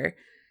Fire.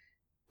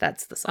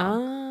 That's the song.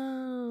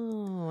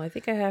 Oh, I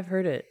think I have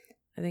heard it.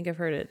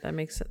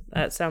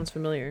 That sounds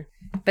familiar.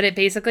 But it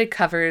basically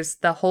covers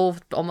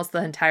almost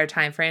the entire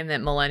time frame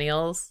that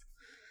millennials,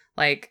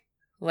 like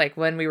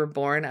when we were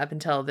born up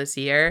until this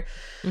year.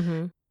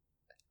 Mm-hmm.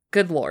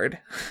 Good Lord.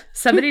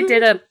 Somebody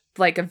did a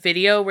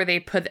video where they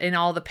put in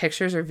all the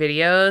pictures or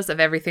videos of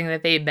everything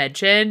that they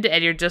mentioned.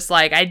 And you're just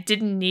like, I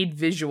didn't need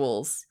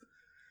visuals.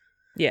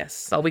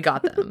 Yes. But we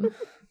got them.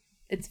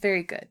 It's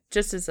very good.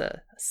 Just as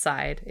a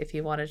side, if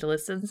you wanted to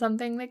listen to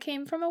something that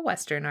came from a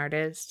Western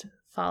artist.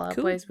 Fall Out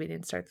Boys, We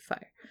Didn't Start the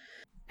Fire.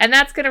 And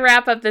that's going to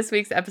wrap up this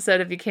week's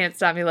episode of You Can't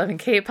Stop Me Loving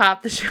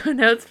K-Pop. The show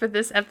notes for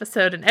this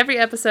episode and every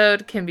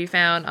episode can be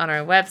found on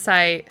our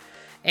website,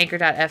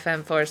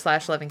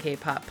 anchor.fm/Loving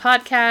K-Pop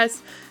podcast.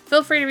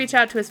 Feel free to reach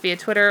out to us via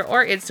Twitter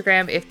or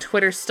Instagram if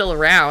Twitter's still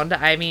around.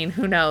 I mean,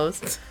 who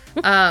knows?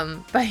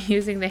 By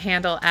using the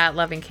handle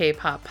 @Loving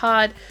K-Pop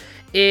pod.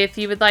 If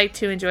you would like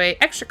to enjoy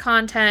extra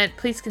content,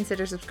 please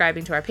consider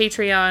subscribing to our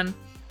Patreon.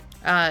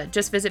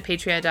 Just visit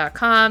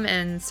patreon.com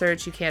and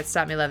search You Can't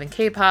Stop Me Loving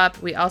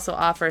K-Pop. We also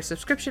offer a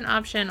subscription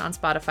option on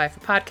Spotify for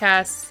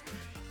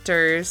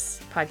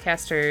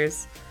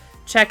podcasters.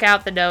 Check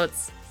out the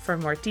notes for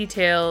more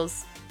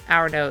details.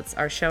 Our notes,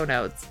 our show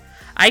notes.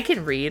 I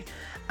can read.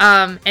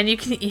 And you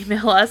can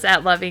email us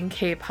at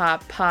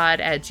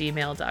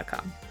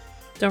lovingkpoppod@gmail.com.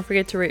 Don't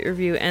forget to rate,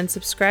 review, and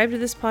subscribe to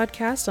this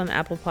podcast on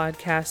Apple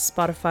Podcasts,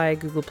 Spotify,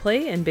 Google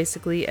Play, and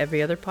basically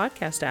every other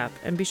podcast app.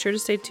 And be sure to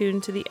stay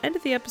tuned to the end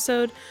of the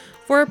episode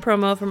for a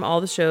promo from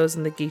all the shows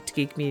in the Geek to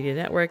Geek Media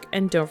Network.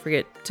 And don't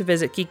forget to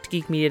visit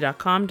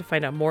geek2geekmedia.com to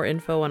find out more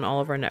info on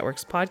all of our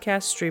network's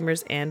podcasts,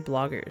 streamers, and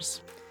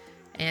bloggers.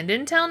 And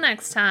until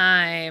next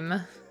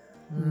time,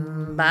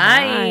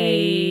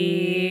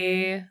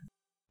 bye.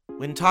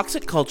 When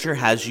toxic culture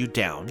has you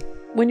down,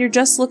 When you're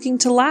just looking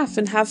to laugh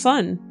and have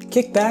fun,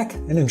 kick back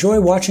and enjoy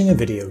watching a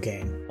video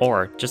game.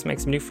 Or just make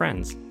some new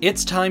friends.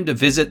 It's time to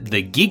visit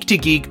the Geek to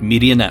Geek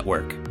Media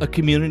Network, a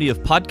community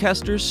of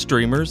podcasters,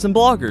 streamers, and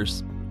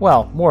bloggers.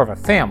 Well, more of a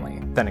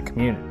family than a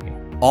community.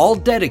 all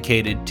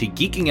dedicated to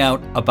geeking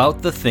out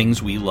about the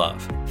things we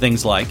love.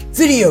 Things like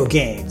video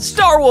games,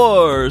 Star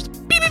Wars,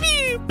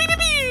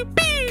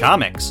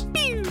 comics,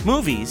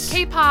 movies,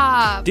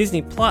 K-pop,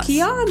 Disney Plus,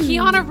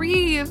 Keanu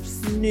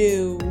Reeves,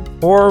 new,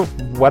 or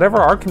whatever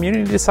our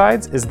community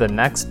decides is the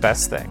next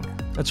best thing.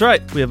 That's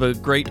right. We have a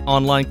great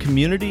online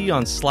community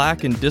on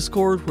Slack and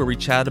Discord where we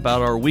chat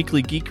about our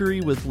weekly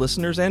geekery with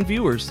listeners and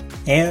viewers.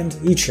 and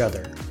each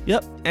other.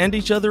 Yep, and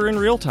each other in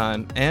real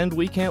time, and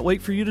we can't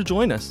wait for you to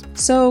join us.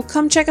 So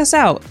come check us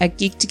out at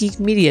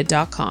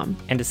geek2geekmedia.com.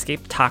 and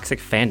escape toxic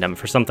fandom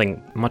for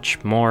something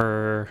much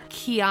more...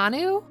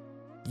 Keanu?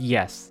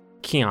 Yes,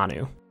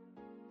 Keanu.